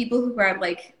you see people who are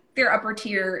like, their upper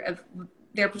tier of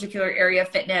their particular area of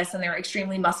fitness and they're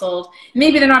extremely muscled.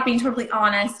 Maybe they're not being totally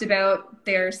honest about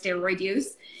their steroid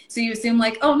use. So you assume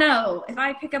like, oh no, if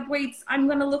I pick up weights, I'm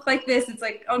going to look like this. It's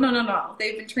like, oh no.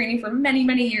 They've been training for many,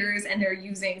 many years and they're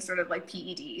using sort of like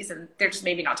PEDs and they're just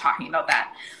maybe not talking about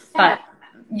that. But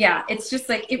yeah, it's just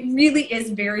like, it really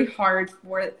is very hard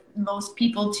for most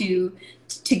people to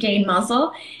gain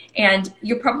muscle. And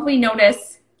you'll probably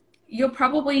notice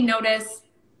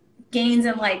gains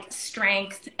in like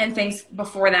strength and things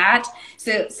before that.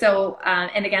 So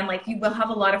and again, like you will have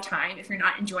a lot of time if you're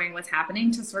not enjoying what's happening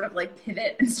to sort of like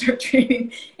pivot and start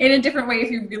training in a different way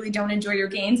if you really don't enjoy your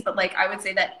gains. But like I would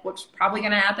say that what's probably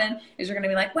going to happen is you're going to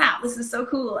be like, wow, this is so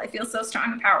cool. I feel so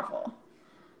strong and powerful.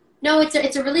 No, it's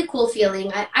a really cool feeling.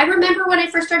 I remember when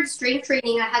I first started strength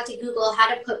training, I had to Google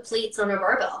how to put plates on a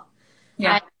barbell.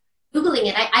 Yeah. Googling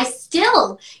it. I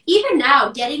still, even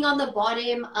now, getting on the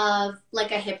bottom of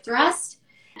like a hip thrust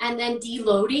and then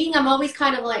deloading, I'm always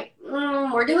kind of like,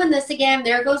 we're doing this again.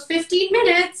 There goes 15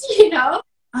 minutes, you know?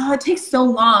 Oh, it takes so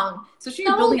long. So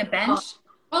you're building a bench.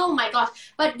 Oh my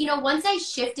gosh. But, you know, once I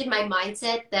shifted my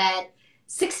mindset that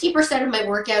 60% of my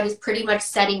workout is pretty much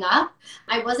setting up,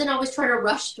 I wasn't always trying to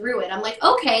rush through it. I'm like,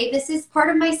 okay, this is part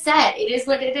of my set. It is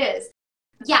what it is.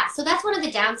 Yeah, so that's one of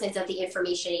the downsides of the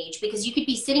information age, because you could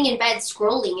be sitting in bed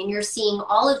scrolling and you're seeing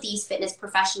all of these fitness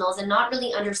professionals and not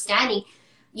really understanding,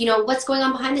 you know, what's going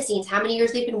on behind the scenes, how many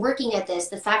years they've been working at this,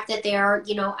 the fact that they are,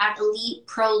 you know, at elite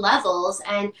pro levels,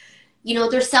 and, you know,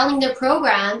 they're selling their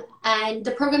program, and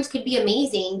the programs could be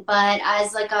amazing, but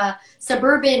as like a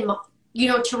suburban, you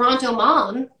know, Toronto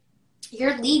mom,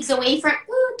 you're leagues away from,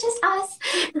 just us,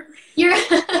 you're,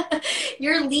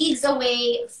 you're leagues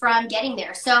away from getting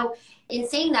there. So in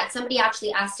saying that, somebody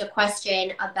actually asked a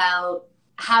question about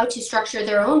how to structure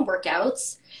their own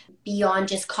workouts beyond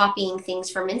just copying things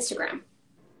from Instagram.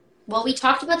 Well, we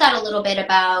talked about that a little bit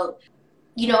about,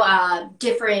 you know,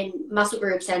 different muscle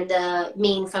groups and the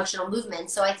main functional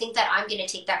movements. So I think that I'm going to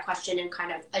take that question and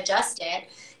kind of adjust it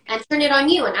and turn it on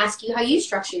you and ask you how you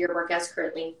structure your workouts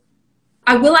currently.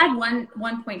 I will add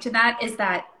one point to that, is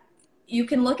that you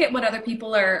can look at what other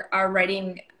people are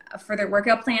writing for their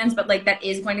workout plans, but like that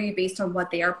is going to be based on what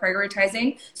they are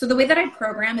prioritizing. So the way that I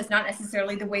program is not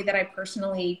necessarily the way that I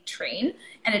personally train,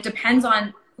 and it depends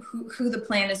on who the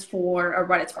plan is for or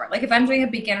what it's for. Like if I'm doing a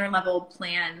beginner level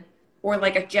plan or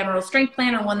like a general strength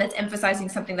plan, or one that's emphasizing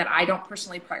something that I don't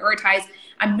personally prioritize,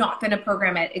 I'm not going to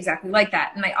program it exactly like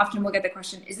that. And I often will get the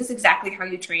question, is this exactly how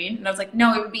you train? And I was like,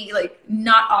 no, it would be like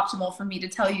not optimal for me to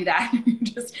tell you that.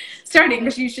 Just starting,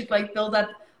 because you should like build up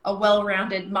a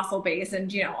well-rounded muscle base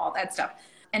and, you know, all that stuff.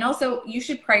 And also you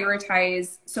should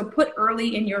prioritize. So put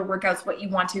early in your workouts what you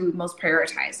want to most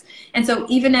prioritize. And so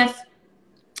even if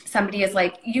somebody is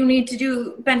like, you need to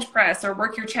do bench press or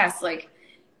work your chest, like,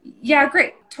 yeah,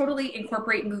 great. Totally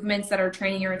incorporate movements that are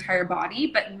training your entire body,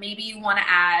 but maybe you want to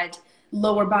add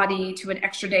lower body to an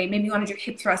extra day. Maybe you want to do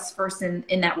hip thrusts first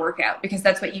in that workout, because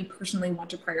that's what you personally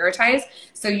want to prioritize.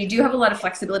 So you do have a lot of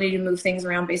flexibility to move things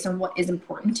around based on what is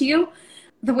important to you.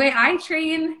 The way I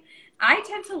train, I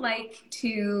tend to like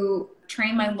to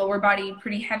train my lower body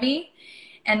pretty heavy.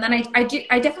 And then I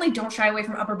definitely don't shy away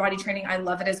from upper body training. I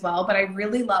love it as well, but I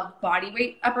really love body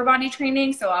weight upper body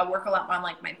training. So I'll work a lot on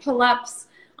like my pull-ups,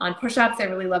 on push-ups. I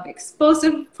really love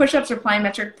explosive push-ups or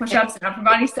plyometric push-ups and upper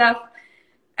body stuff.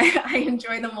 I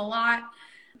enjoy them a lot.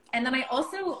 And then I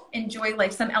also enjoy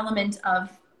like some element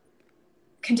of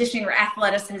conditioning or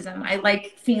athleticism. I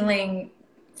like feeling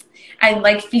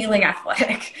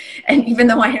athletic. And even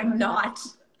though I am not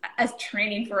as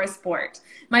training for a sport,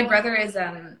 my brother is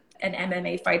an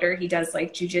MMA fighter. He does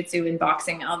like jujitsu and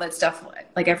boxing and all that stuff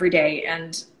like every day.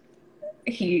 And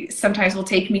he sometimes will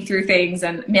take me through things,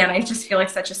 and man, I just feel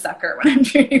like such a sucker when I'm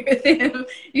training with him.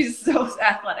 He's so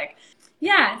athletic.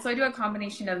 Yeah, so I do a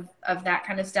combination of that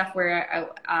kind of stuff where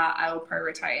I will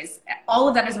prioritize all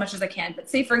of that as much as I can.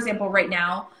 But say, for example, right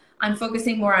now, I'm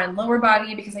focusing more on lower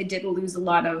body because I did lose a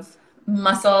lot of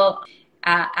muscle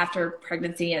after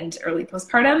pregnancy and early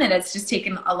postpartum, and it's just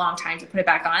taken a long time to put it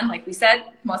back on. Like we said,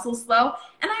 muscle's slow.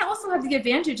 And I also have the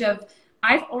advantage of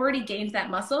I've already gained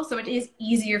that muscle, so it is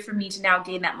easier for me to now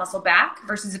gain that muscle back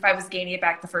versus if I was gaining it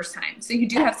back the first time. So you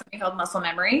do have something called muscle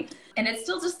memory, and it's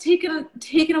still just taken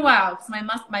a while because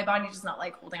my body does not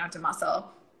like holding on to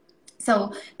muscle.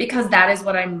 So because that is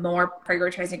what I'm more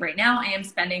prioritizing right now, I am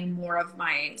spending more of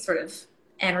my sort of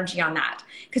energy on that,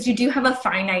 because you do have a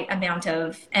finite amount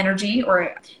of energy,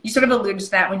 or you sort of alluded to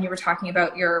that when you were talking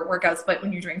about your workouts, but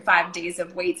when you're doing 5 days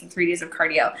of weights and 3 days of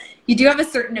cardio, you do have a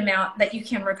certain amount that you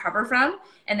can recover from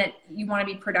and that you want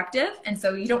to be productive. And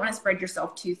so you don't want to spread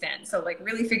yourself too thin. So like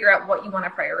really figure out what you want to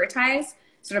prioritize,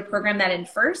 sort of program that in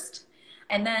first,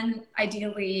 and then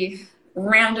ideally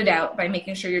round it out by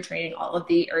making sure you're training all of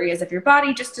the areas of your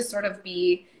body just to sort of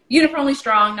be uniformly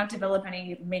strong, not develop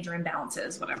any major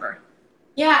imbalances, whatever.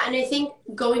 Yeah, and I think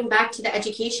going back to the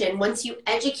education, once you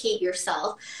educate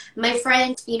yourself, my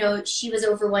friend, you know, she was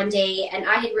over one day and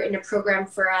I had written a program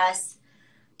for us.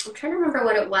 I'm trying to remember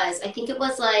what it was. I think it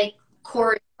was like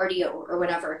core cardio or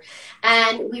whatever.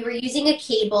 And we were using a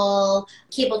cable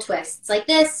twists like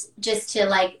this just to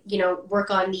like, you know,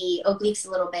 work on the obliques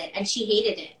a little bit. And she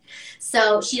hated it.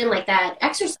 So she didn't like that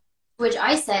exercise, which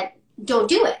I said, don't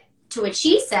do it. To which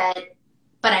she said,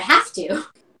 but I have to.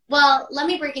 Well, let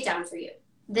me break it down for you.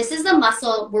 This is the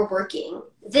muscle we're working.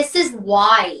 This is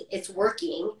why it's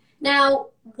working. Now,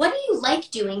 what do you like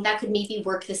doing that could maybe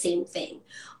work the same thing?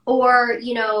 Or,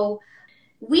 you know,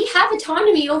 we have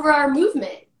autonomy over our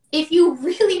movement. if you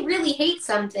really, really hate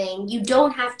something, you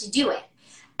don't have to do it.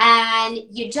 And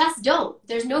you just don't.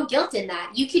 There's no guilt in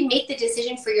that. You can make the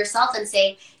decision for yourself and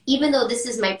say, even though this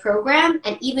is my program,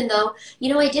 and even though,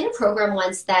 I did a program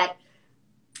once that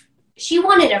she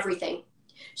wanted everything.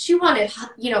 She wanted,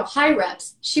 high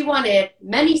reps. She wanted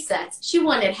many sets. She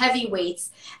wanted heavy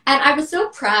weights. And I was so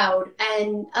proud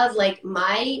and of like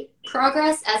my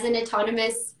progress as an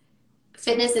autonomous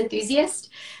fitness enthusiast,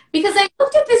 because I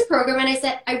looked at this program and I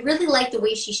said, I really like the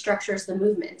way she structures the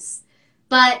movements.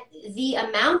 But the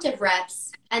amount of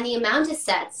reps and the amount of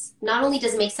sets not only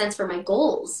does it make sense for my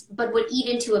goals, but would eat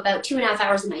into about 2.5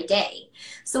 hours of my day.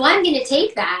 So I'm going to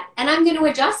take that and I'm going to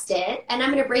adjust it and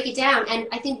I'm going to break it down. And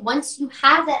I think once you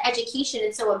have that education,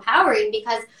 it's so empowering,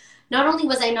 because not only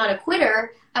was I not a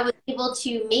quitter, I was able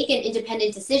to make an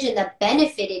independent decision that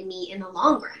benefited me in the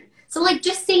long run. So like,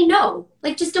 just say no,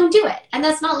 like just don't do it. And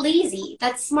that's not lazy.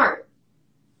 That's smart.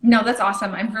 No, that's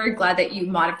awesome. I'm very glad that you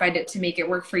modified it to make it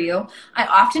work for you. I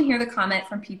often hear the comment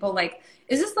from people like,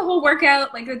 is this the whole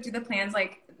workout? Like, do the plans,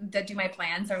 like, that do my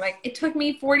plans? Or like, it took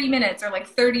me 40 minutes or like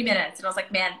 30 minutes. And I was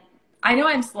like, man, I know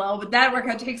I'm slow, but that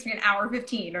workout takes me an hour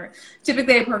 15. Or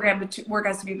typically I program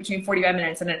workouts to be between 45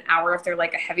 minutes and an hour if they're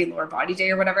like a heavy lower body day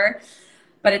or whatever.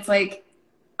 But it's like,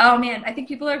 oh man, I think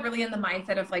people are really in the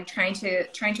mindset of like trying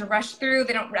to rush through.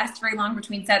 They don't rest very long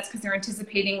between sets because they're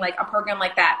anticipating like a program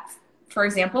like that, for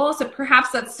example. So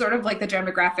perhaps that's sort of like the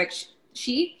demographic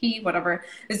he, whatever,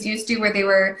 is used to, where they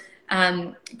were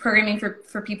programming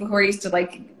for people who are used to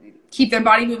like keep their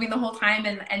body moving the whole time.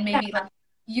 And maybe like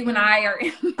you and I are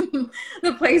in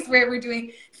the place where we're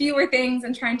doing fewer things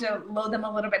and trying to load them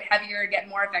a little bit heavier, get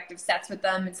more effective sets with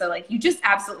them. And so like, you just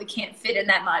absolutely can't fit in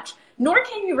that much, nor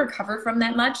can you recover from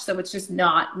that much. So it's just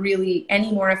not really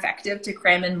any more effective to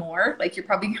cram in more. Like, you're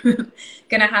probably going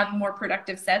to have more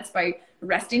productive sets by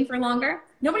resting for longer.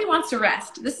 Nobody wants to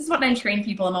rest. This is what I train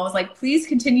people. I'm always like, please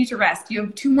continue to rest. You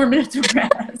have 2 more minutes of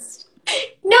rest.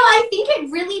 No, I think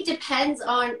it really depends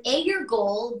on A, your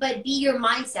goal, but B, your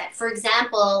mindset. For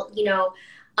example,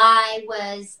 I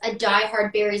was a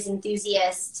diehard berries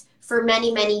enthusiast for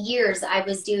many, many years. I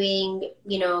was doing,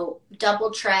 double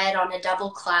tread on a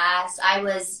double class. I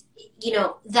was,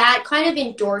 that kind of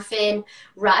endorphin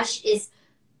rush is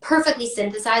perfectly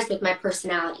synthesized with my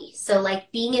personality. So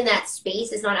like, being in that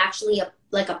space is not actually a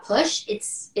push.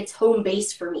 It's home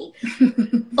base for me.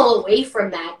 Pull away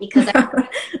from that, because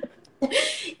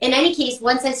in any case,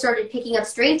 once I started picking up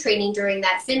strength training during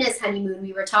that fitness honeymoon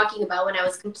we were talking about, when I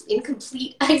was in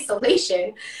complete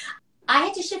isolation, I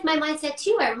had to shift my mindset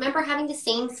too. I remember having the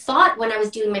same thought when I was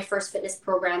doing my first fitness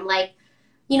program. Like,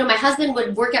 my husband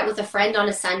would work out with a friend on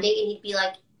a Sunday, and he'd be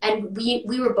like, and we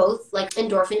were both like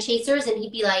endorphin chasers, and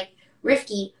he'd be like,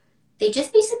 Rifki, they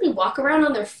just basically walk around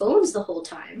on their phones the whole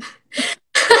time.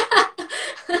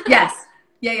 Yes.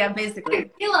 Yeah, basically. I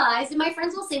realized, and my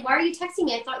friends will say, why are you texting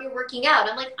me? I thought you were working out.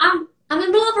 I'm like, I'm in the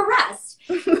middle of a rest.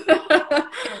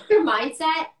 Your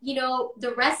mindset,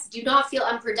 the rests do not feel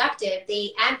unproductive.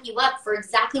 They amp you up for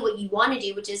exactly what you want to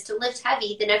do, which is to lift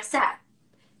heavy the next set.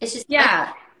 It's just,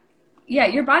 yeah,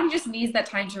 your body just needs that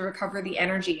time to recover the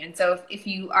energy. And so if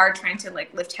you are trying to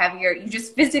like lift heavier, you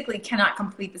just physically cannot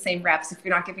complete the same reps if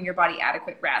you're not giving your body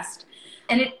adequate rest.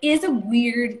 And it is a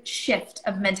weird shift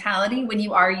of mentality when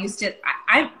you are used to,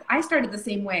 I started the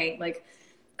same way, like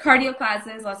cardio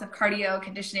classes, lots of cardio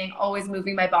conditioning, always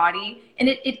moving my body. And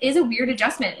it is a weird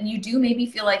adjustment. And you do maybe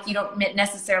feel like you don't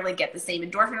necessarily get the same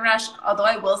endorphin rush. Although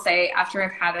I will say, after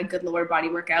I've had a good lower body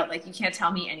workout, like, you can't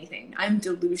tell me anything. I'm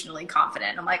delusionally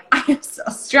confident. I'm like, I am so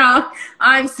strong.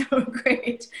 I'm so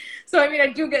great. So, I mean, I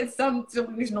do get some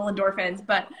delusional endorphins,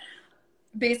 but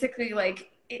basically, like,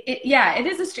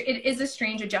 it is a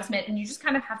strange adjustment, and you just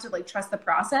kind of have to like trust the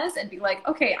process and be like,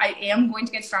 okay, I am going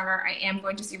to get stronger. I am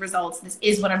going to see results. This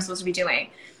is what I'm supposed to be doing.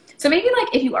 So maybe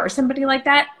like, if you are somebody like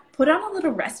that, put on a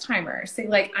little rest timer. Say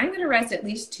like, I'm going to rest at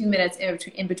least 2 minutes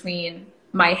in between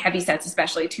my heavy sets,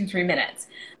 especially 2-3 minutes.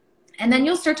 And then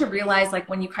you'll start to realize, like,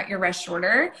 when you cut your rest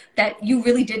shorter, that you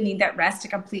really did need that rest to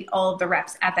complete all of the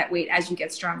reps at that weight as you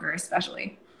get stronger,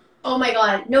 especially. Oh my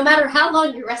God, no matter how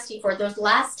long you're resting for, those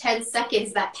last 10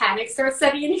 seconds, that panic starts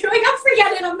setting in. You're like, oh,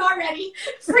 forget it, I'm not ready.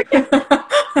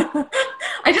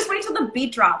 I just wait till the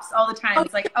beat drops all the time.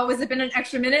 It's like, oh, has it been an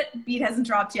extra minute? Beat hasn't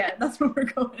dropped yet. That's where we're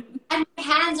going. And my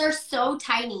hands are so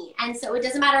tiny. And so it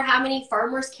doesn't matter how many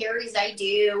farmer's carries I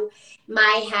do,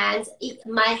 my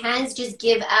hands just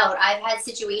give out. I've had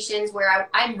situations where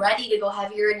I'm ready to go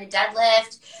heavier in a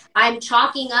deadlift. I'm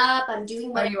chalking up. I'm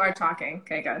doing what. Oh, you are talking.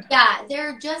 Okay, good. Yeah,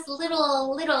 they're just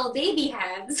little baby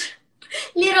hands.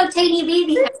 Little tiny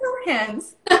baby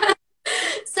hands.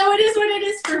 So So it is what it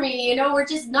is for me. You know, we're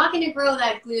just not going to grow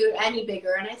that glute any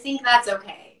bigger. And I think that's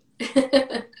okay.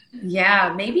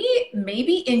 Yeah,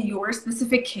 maybe in your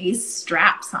specific case,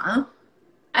 straps, huh?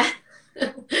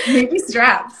 Maybe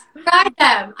straps.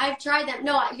 I've tried them.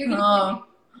 No, you're going to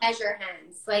measure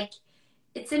hands. Like,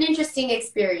 it's an interesting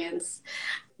experience.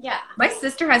 Yeah. My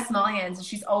sister has small hands and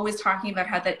she's always talking about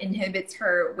how that inhibits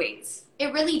her weights.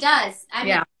 It really does. I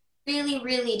mean, it really,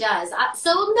 really does.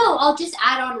 So no, I'll just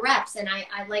add on reps, and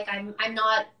I'm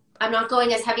not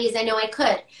going as heavy as I know I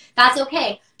could. That's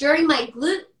okay. During my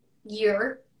glute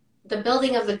year, the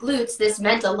building of the glutes, this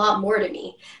meant a lot more to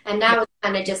me. And now it's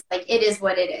kind of just like, it is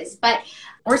what it is. But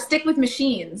or stick with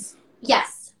machines.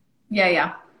 Yes.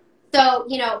 Yeah. So,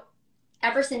 you know,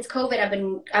 ever since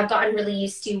COVID, I've gotten really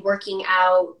used to working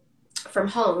out from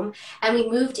home, and we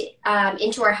moved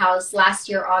into our house last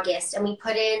year, August, and we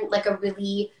put in like a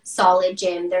really solid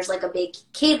gym. There's like a big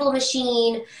cable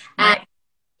machine, and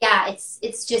yeah,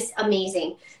 it's just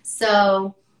amazing.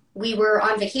 So we were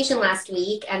on vacation last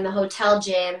week, and the hotel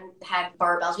gym had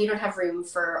barbells. We don't have room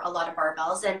for a lot of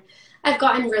barbells, and I've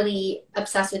gotten really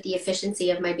obsessed with the efficiency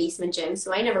of my basement gym,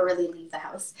 so I never really leave the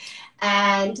house.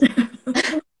 And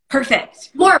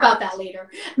perfect. More about that later.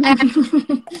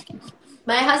 And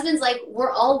my husband's like,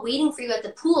 we're all waiting for you at the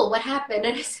pool. What happened?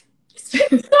 And it's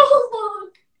been so long.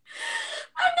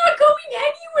 I'm not going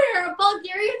anywhere.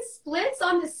 Bulgarian splits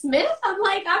on the Smith. I'm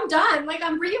like, I'm done. Like,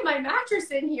 I'm bringing my mattress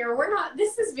in here.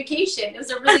 This is vacation. It was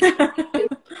a really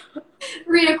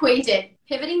reacquainted.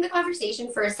 Pivoting the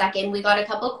conversation for a second, we got a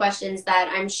couple questions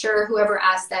that I'm sure whoever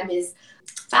asked them is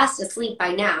fast asleep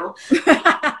by now.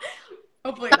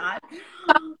 Hopefully not.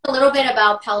 Talking a little bit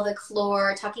about pelvic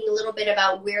floor, talking a little bit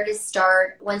about where to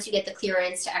start once you get the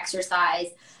clearance to exercise.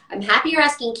 I'm happy you're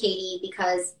asking, Katie,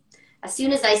 because as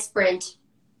soon as I sprint,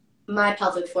 my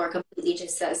pelvic floor completely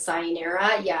just says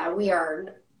sayonara. Yeah, we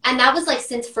are. And that was like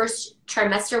since first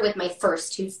trimester with my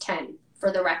first, who's 10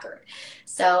 for the record.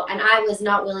 So, and I was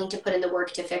not willing to put in the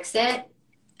work to fix it.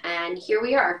 And here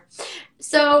we are.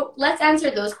 So let's answer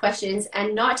those questions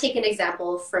and not take an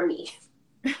example from me.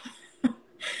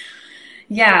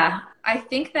 Yeah, I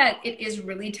think that it is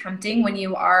really tempting when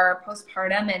you are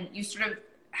postpartum and you sort of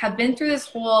have been through this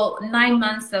whole 9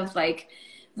 months of like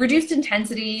reduced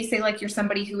intensity. Say like you're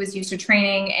somebody who is used to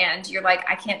training and you're like,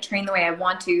 I can't train the way I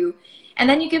want to. And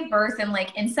then you give birth and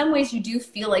like in some ways you do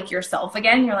feel like yourself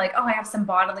again. You're like, oh, I have some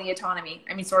bodily autonomy.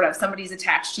 I mean, sort of, somebody's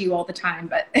attached to you all the time,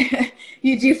 but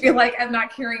you do feel like I'm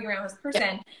not carrying around this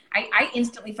person. I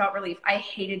instantly felt relief. I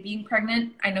hated being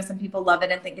pregnant. I know some people love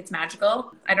it and think it's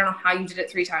magical. I don't know how you did it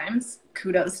 3 times.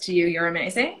 Kudos to you. You're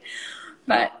amazing.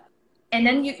 And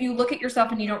then you look at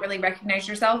yourself and you don't really recognize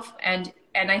yourself. And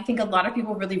I think a lot of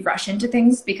people really rush into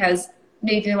things because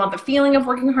maybe they want the feeling of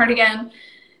working hard again.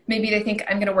 Maybe they think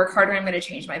I'm going to work harder. I'm going to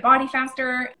change my body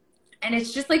faster. And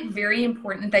it's just like very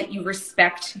important that you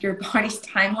respect your body's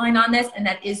timeline on this. And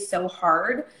that is so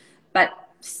hard, but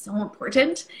so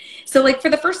important. So like for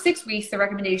the first 6 weeks, the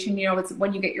recommendation, you know, it's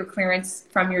when you get your clearance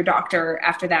from your doctor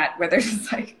after that, where they're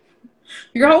just like,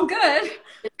 you're all good.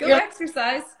 Go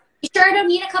exercise. You sure I don't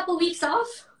need a couple weeks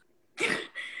off?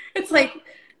 It's like,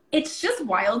 it's just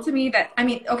wild to me that, I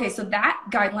mean, okay, so that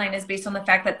guideline is based on the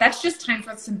fact that that's just time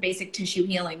for some basic tissue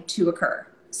healing to occur.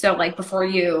 So like before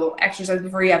you exercise,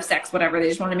 before you have sex, whatever, they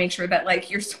just want to make sure that like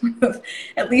you're sort of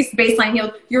at least baseline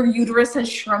healed. Your uterus has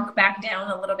shrunk back down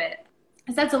a little bit.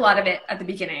 Because that's a lot of it at the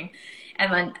beginning.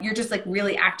 And then you're just like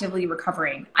really actively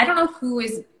recovering. I don't know who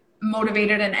is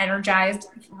motivated and energized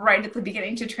right at the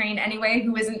beginning to train anyway,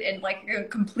 who isn't in like a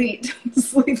complete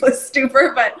sleepless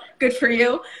stupor, but good for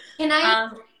you. Can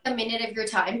I a minute of your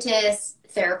time to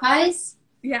therapize?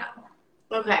 Yeah.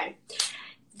 Okay.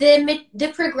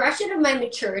 The progression of my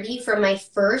maturity from my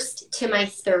first to my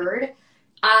third,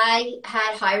 I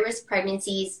had high-risk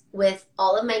pregnancies with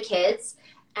all of my kids,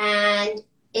 and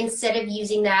instead of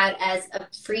using that as a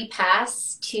free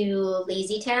pass to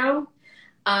Lazy Town,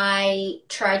 I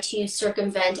tried to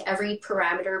circumvent every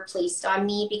parameter placed on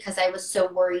me because I was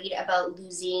so worried about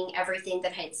losing everything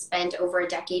that I had spent over a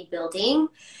decade building.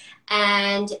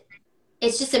 And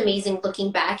it's just amazing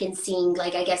looking back and seeing,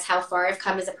 like, I guess how far I've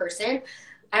come as a person.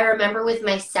 I remember with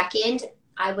my second,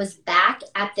 I was back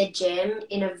at the gym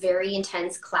in a very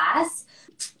intense class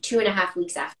 2.5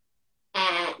 weeks after.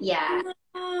 And yeah.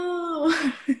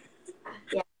 Oh.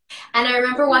 Yeah. And I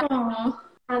remember watching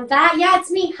that. Yeah,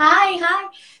 it's me. Hi.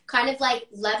 Kind of like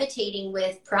levitating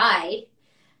with pride.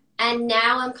 And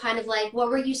now I'm kind of like, what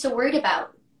were you so worried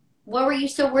about? What were you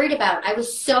so worried about? I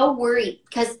was so worried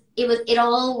because it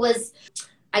all was,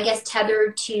 I guess,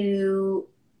 tethered to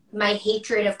my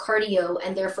hatred of cardio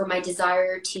and therefore my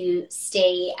desire to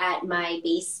stay at my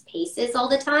base paces all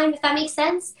the time, if that makes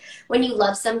sense. When you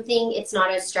love something, it's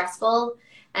not as stressful.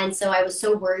 And so I was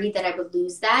so worried that I would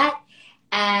lose that.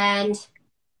 And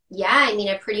yeah, I mean,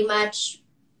 I pretty much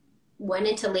went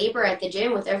into labor at the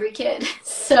gym with every kid.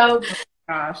 So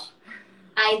Gosh.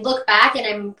 I look back and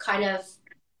I'm kind of,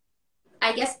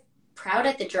 I guess, proud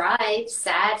at the drive,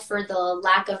 sad for the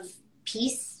lack of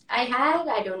peace I had.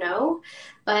 I don't know.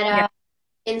 But Yeah.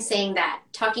 in saying that,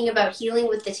 talking about healing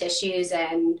with the tissues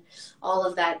and all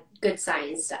of that good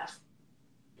science stuff.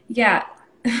 Yeah.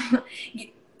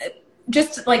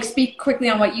 Just to, like, speak quickly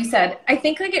on what you said. I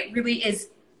think like it really is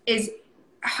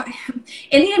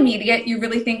in the immediate, you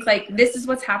really think like this is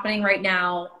what's happening right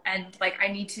now and like I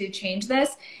need to change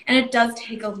this, and it does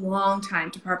take a long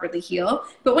time to properly heal.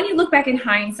 But when you look back in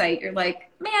hindsight, you're like,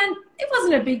 man, it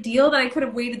wasn't a big deal that I could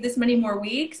have waited this many more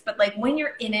weeks. But like when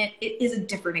you're in it, it is a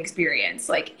different experience.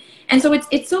 Like, and so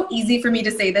it's so easy for me to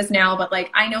say this now, but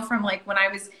like I know from like when I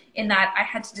was in that, I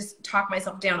had to just talk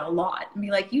myself down a lot and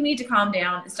be like, you need to calm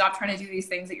down and stop trying to do these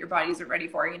things that your body isn't ready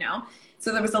for, you know?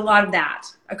 So there was a lot of that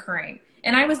occurring.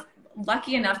 And I was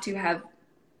lucky enough to have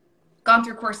gone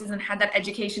through courses and had that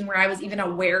education where I was even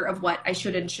aware of what I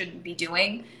should and shouldn't be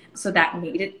doing. So that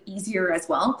made it easier as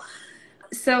well.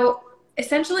 So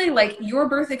essentially, like your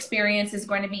birth experience is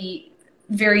going to be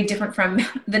very different from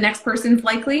the next person's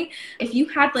likely. If you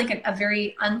had like a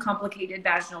very uncomplicated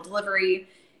vaginal delivery,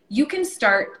 you can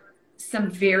start some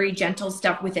very gentle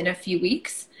stuff within a few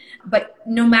weeks. But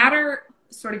no matter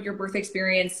sort of your birth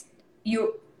experience,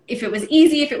 if it was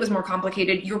easy, if it was more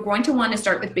complicated, you're going to want to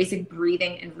start with basic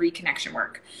breathing and reconnection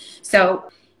work.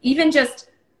 So even just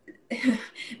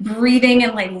breathing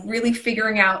and like really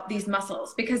figuring out these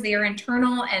muscles, because they are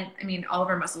internal. And I mean, all of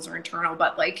our muscles are internal,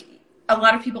 but like a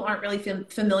lot of people aren't really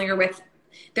familiar with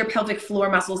their pelvic floor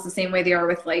muscles the same way they are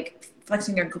with like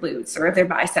flexing their glutes or their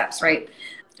biceps, right?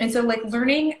 And so like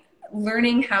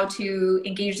learning how to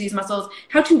engage these muscles,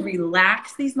 how to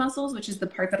relax these muscles, which is the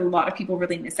part that a lot of people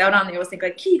really miss out on. They always think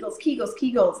like Kegels, Kegels,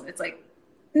 Kegels. And it's like,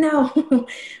 no,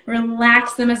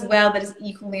 relax them as well. That is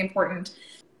equally important.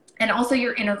 And also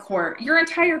your inner core. Your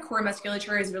entire core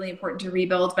musculature is really important to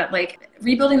rebuild, but like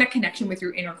rebuilding that connection with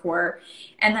your inner core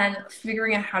and then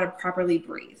figuring out how to properly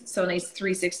breathe. So a nice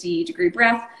 360-degree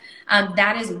breath.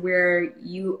 That is where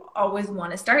you always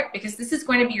want to start, because this is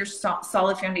going to be your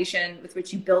solid foundation with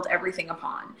which you build everything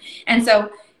upon. And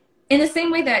so in the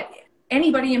same way that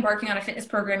anybody embarking on a fitness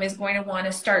program is going to want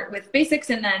to start with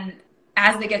basics and then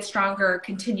as they get stronger,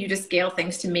 continue to scale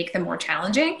things to make them more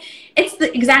challenging. It's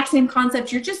the exact same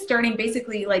concept. You're just starting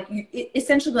basically like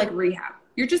essentially like rehab.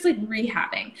 You're just like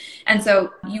rehabbing. And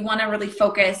so you want to really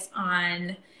focus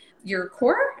on your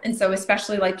core. And so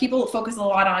especially like people focus a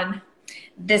lot on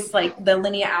this, like the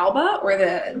linea alba or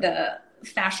the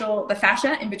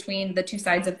fascia in between the two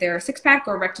sides of their six pack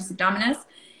or rectus abdominis.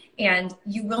 And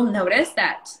you will notice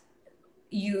that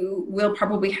you will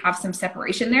probably have some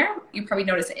separation there. You probably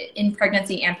notice it in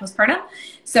pregnancy and postpartum.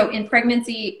 So in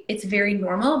pregnancy, it's very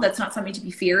normal. That's not something to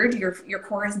be feared. Your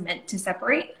core is meant to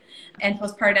separate. And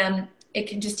postpartum, it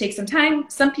can just take some time.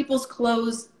 Some people's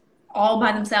close all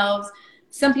by themselves.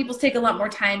 Some people's take a lot more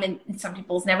time, and some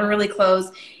people's never really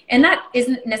close. And that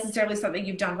isn't necessarily something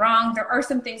you've done wrong. There are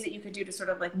some things that you could do to sort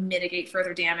of like mitigate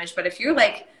further damage. But if you're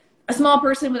like a small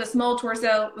person with a small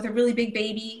torso with a really big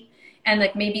baby, and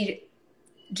like maybe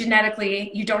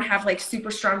genetically you don't have like super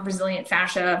strong resilient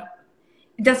fascia,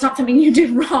 that's not something you did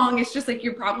wrong. It's just like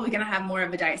you're probably going to have more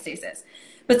of a diastasis.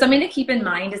 But something to keep in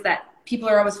mind is that people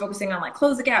are always focusing on like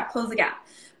close the gap.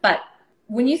 But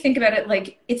when you think about it,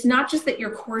 like it's not just that your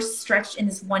core is stretched in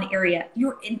this one area,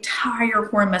 your entire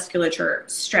core musculature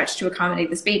stretched to accommodate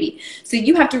this baby. So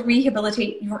you have to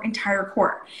rehabilitate your entire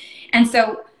core. And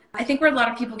so I think where a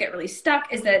lot of people get really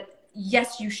stuck is that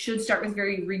yes, you should start with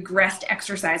very regressed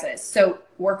exercises. So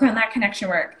work on that connection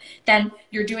work. Then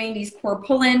you're doing these core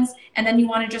pull-ins, and then you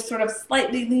want to just sort of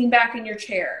slightly lean back in your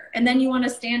chair. And then you want to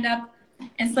stand up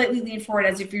and slightly lean forward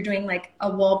as if you're doing like a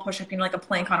wall push-up, like a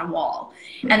plank on a wall.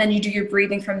 And then you do your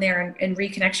breathing from there and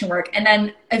reconnection work. And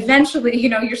then eventually,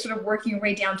 you're sort of working your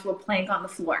way down to a plank on the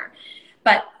floor.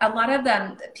 But a lot of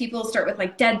them, people start with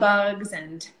like dead bugs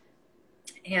and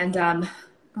oh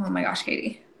my gosh,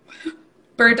 Katie.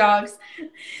 Bird dogs.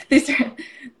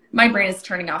 My brain is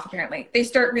turning off apparently. They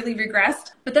start really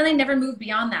regressed, but then they never move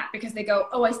beyond that because they go,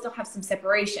 oh, I still have some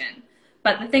separation.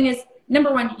 But the thing is,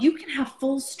 number one, you can have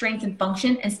full strength and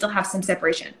function and still have some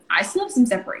separation. I still have some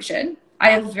separation. I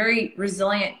have very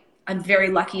resilient. I'm very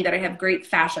lucky that I have great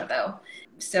fascia though.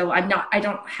 So I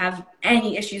don't have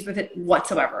any issues with it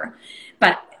whatsoever.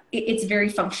 But it's very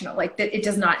functional. Like that, it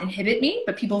does not inhibit me,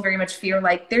 but people very much feel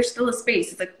like there's still a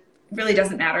space. It's like, really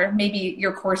doesn't matter. Maybe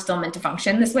your core is still meant to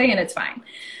function this way and it's fine.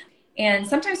 And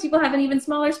sometimes people have an even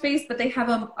smaller space, but they have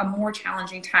a more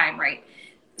challenging time, right?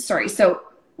 So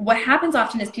what happens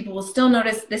often is people will still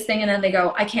notice this thing and then they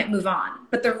go, I can't move on.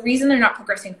 But the reason they're not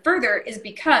progressing further is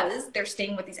because they're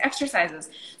staying with these exercises.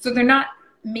 So they're not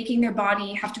making their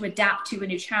body have to adapt to a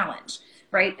new challenge,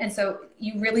 right? And so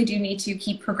you really do need to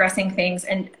keep progressing things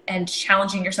and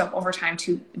challenging yourself over time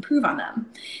to improve on them.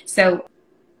 So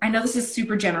I know this is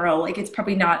super general, like it's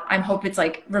probably not, I hope it's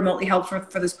like remotely helpful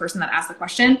for this person that asked the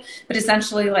question, but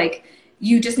essentially like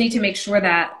you just need to make sure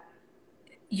that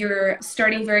you're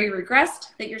starting very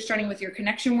regressed, that you're starting with your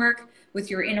connection work,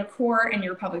 with your inner core and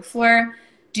your pelvic floor,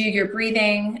 do your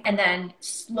breathing, and then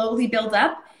slowly build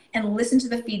up and listen to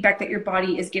the feedback that your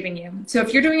body is giving you. So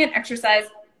if you're doing an exercise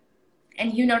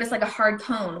and you notice like a hard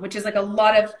cone, which is like a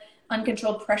lot of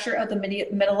uncontrolled pressure at the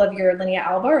middle of your linea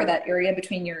alba, or that area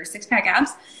between your six-pack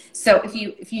abs. So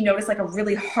if you notice like a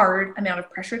really hard amount of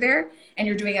pressure there and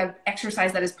you're doing an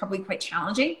exercise that is probably quite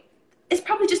challenging, it's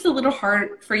probably just a little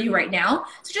hard for you right now.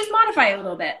 So just modify a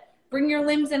little bit. Bring your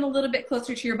limbs in a little bit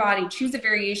closer to your body. Choose a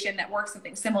variation that works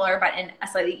something similar, but in a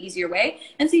slightly easier way,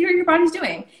 and see how your body's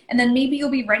doing. And then maybe you'll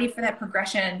be ready for that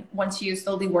progression once you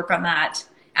slowly work on that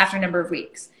after a number of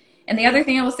weeks. And the other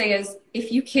thing I will say is,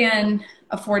 if you can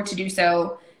afford to do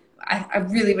so, I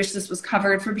really wish this was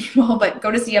covered for people, but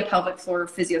go to see a pelvic floor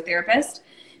physiotherapist,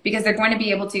 because they're going to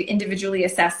be able to individually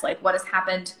assess like what has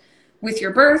happened with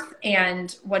your birth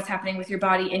and what's happening with your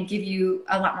body and give you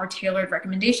a lot more tailored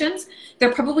recommendations.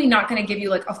 They're probably not going to give you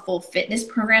like a full fitness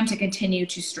program to continue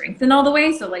to strengthen all the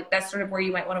way. So like that's sort of where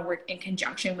you might want to work in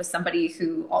conjunction with somebody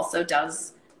who also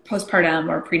does postpartum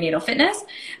or prenatal fitness.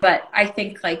 But I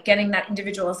think like getting that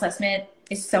individual assessment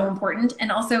is so important.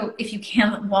 And also if you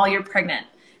can while you're pregnant,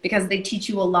 because they teach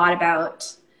you a lot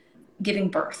about giving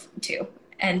birth too.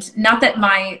 And not that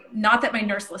my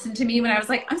nurse listened to me when I was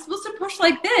like, I'm supposed to push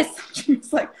like this. She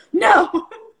was like, no,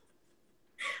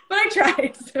 but I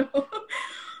tried. So, but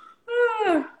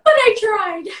I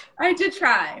tried. I did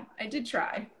try.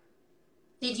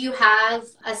 Did you have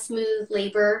a smooth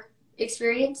labor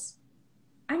experience?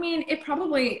 I mean, it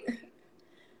probably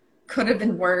could have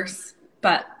been worse,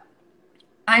 but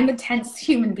I'm a tense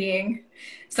human being.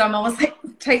 So I'm always like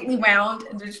tightly wound,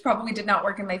 and which probably did not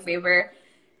work in my favor.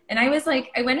 And I was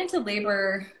like, I went into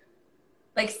labor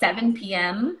like 7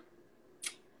 p.m.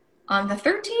 on the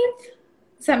 13th.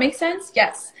 Does that make sense?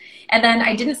 Yes. And then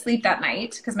I didn't sleep that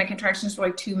night because my contractions were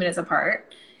like 2 minutes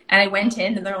apart. And I went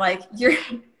in and they're like, you're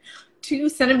 2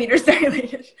 centimeters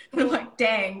dilated. And I'm like,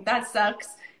 dang, that sucks.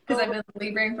 Because I've been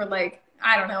laboring for like,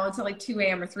 I don't know, until like 2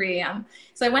 a.m. or 3 a.m.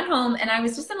 So I went home and I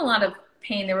was just in a lot of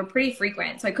pain. They were pretty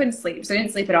frequent. So I couldn't sleep. So I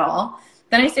didn't sleep at all.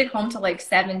 Then I stayed home till like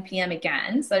 7 p.m.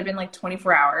 again. So it'd been like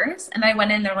 24 hours. And I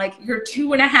went in, they're like, you're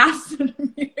 2.5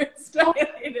 centimeters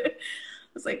dilated.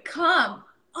 I was like, come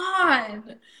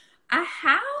on. A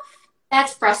half?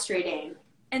 That's frustrating.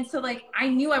 And so like, I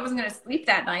knew I wasn't going to sleep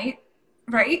that night,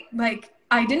 right? Like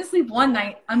I didn't sleep one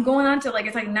night. I'm going on to like,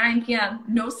 it's like 9 p.m.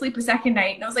 No sleep a second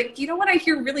night. And I was like, you know what? I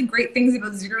hear really great things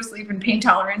about zero sleep and pain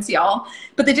tolerance, y'all.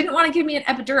 But they didn't want to give me an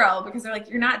epidural because they're like,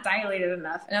 you're not dilated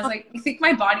enough. And I was like, you think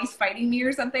my body's fighting me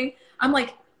or something? I'm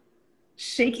like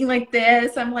shaking like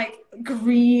this. I'm like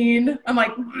green. I'm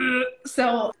like, ugh.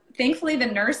 So thankfully the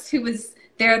nurse who was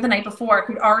there the night before,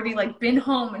 who'd already like been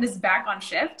home and is back on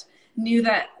shift, knew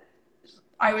that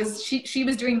she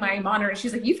was doing my monitor.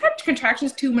 She's like, you've had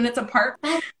contractions 2 minutes apart.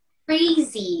 That's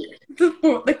crazy.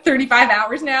 Like 35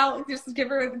 hours now. Just give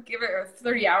her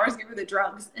 30 hours, give her the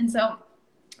drugs. And so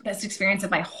best experience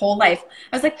of my whole life.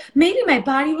 I was like, maybe my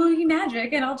body will be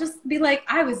magic and I'll just be like,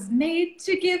 I was made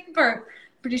to give birth.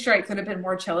 Pretty sure I could have been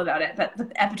more chill about it, but the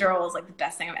epidural was like the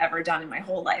best thing I've ever done in my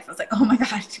whole life. I was like, oh my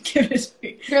God, give it to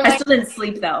me. I still didn't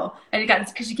sleep though.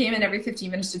 Because she came in every 15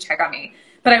 minutes to check on me.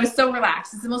 But I was so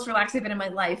relaxed. It's the most relaxed I've been in my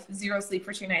life. 0 sleep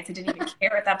for 2 nights. I didn't even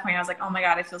care at that point. I was like, oh my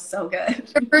God, I feel so good.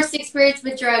 Your first experience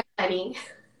with drugs, honey.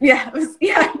 Yeah,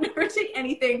 I never take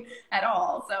anything at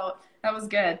all. So that was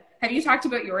good. Have you talked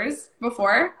about yours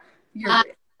before?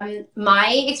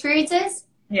 My experiences?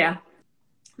 Yeah.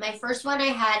 My first one, I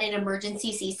had an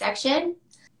emergency C-section.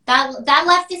 That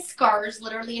left its scars,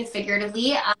 literally and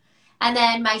figuratively. And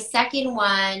then my second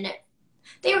one,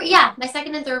 my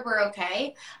second and third were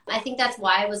okay. I think that's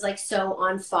why I was like so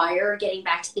on fire getting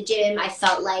back to the gym. I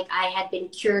felt like I had been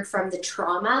cured from the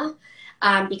trauma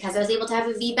because I was able to have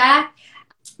a VBAC.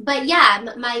 but yeah,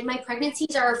 my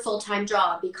pregnancies are a full-time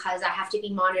job because I have to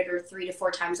be monitored 3 to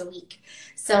 4 times a week.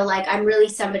 So like I'm really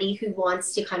somebody who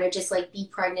wants to kind of just like be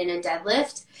pregnant and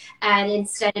deadlift, and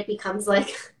instead it becomes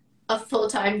like a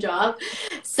full-time job.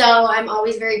 So I'm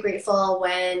always very grateful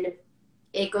when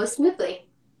it goes smoothly.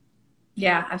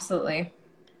 Yeah, absolutely.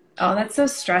 Oh, that's so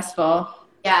stressful.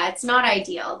 Yeah, it's not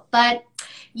ideal, but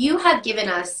you have given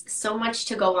us so much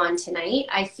to go on tonight.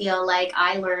 I feel like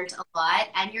I learned a lot,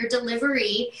 and your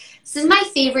delivery, this is my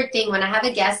favorite thing when I have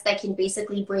a guest that can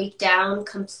basically break down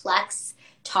complex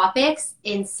topics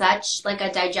in such like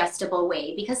a digestible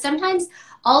way, because sometimes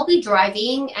I'll be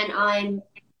driving and I'm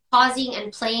pausing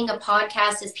and playing a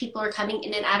podcast as people are coming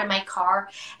in and out of my car,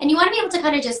 and you want to be able to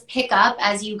kind of just pick up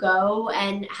as you go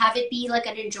and have it be like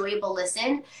an enjoyable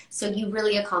listen. So you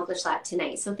really accomplished that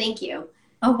tonight, so thank you.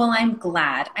 Oh, well, I'm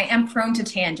glad. I am prone to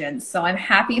tangents, so I'm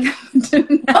happy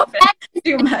to not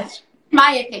too much.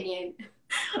 My opinion.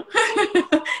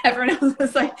 Everyone else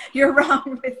is like, you're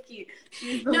wrong, Whiskey.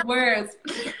 Use the words.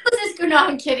 No,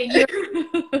 I'm kidding. I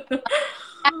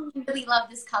really love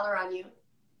this color on you.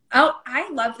 Oh, I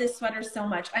love this sweater so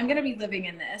much. I'm going to be living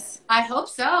in this. I hope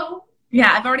so.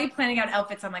 Yeah, I'm already planning out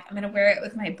outfits. I'm like, I'm going to wear it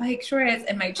with my bike shorts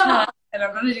and my chucks, and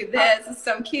I'm going to do this. It's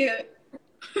so cute.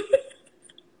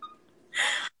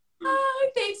 Oh,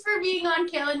 thanks for being on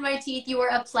Killing My Teeth. You were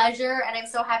a pleasure, and I'm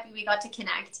so happy we got to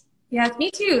connect. Yes, me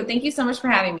too. Thank you so much for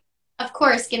having me. Of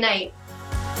course. Good night.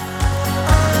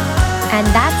 And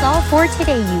that's all for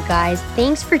today, you guys.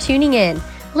 Thanks for tuning in.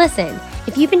 Listen,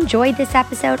 if you've enjoyed this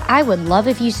episode, I would love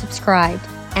if you subscribed.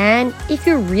 And if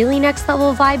you're really next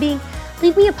level vibing,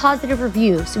 leave me a positive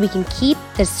review so we can keep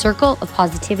this circle of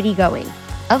positivity going.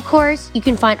 Of course, you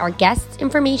can find our guests'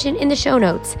 information in the show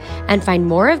notes and find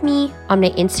more of me on my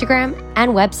Instagram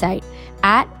and website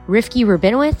at Rifki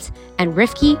Rabinowitz and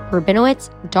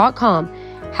RifkiRabinowitz.com.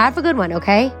 Have a good one,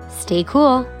 okay? Stay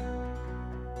cool.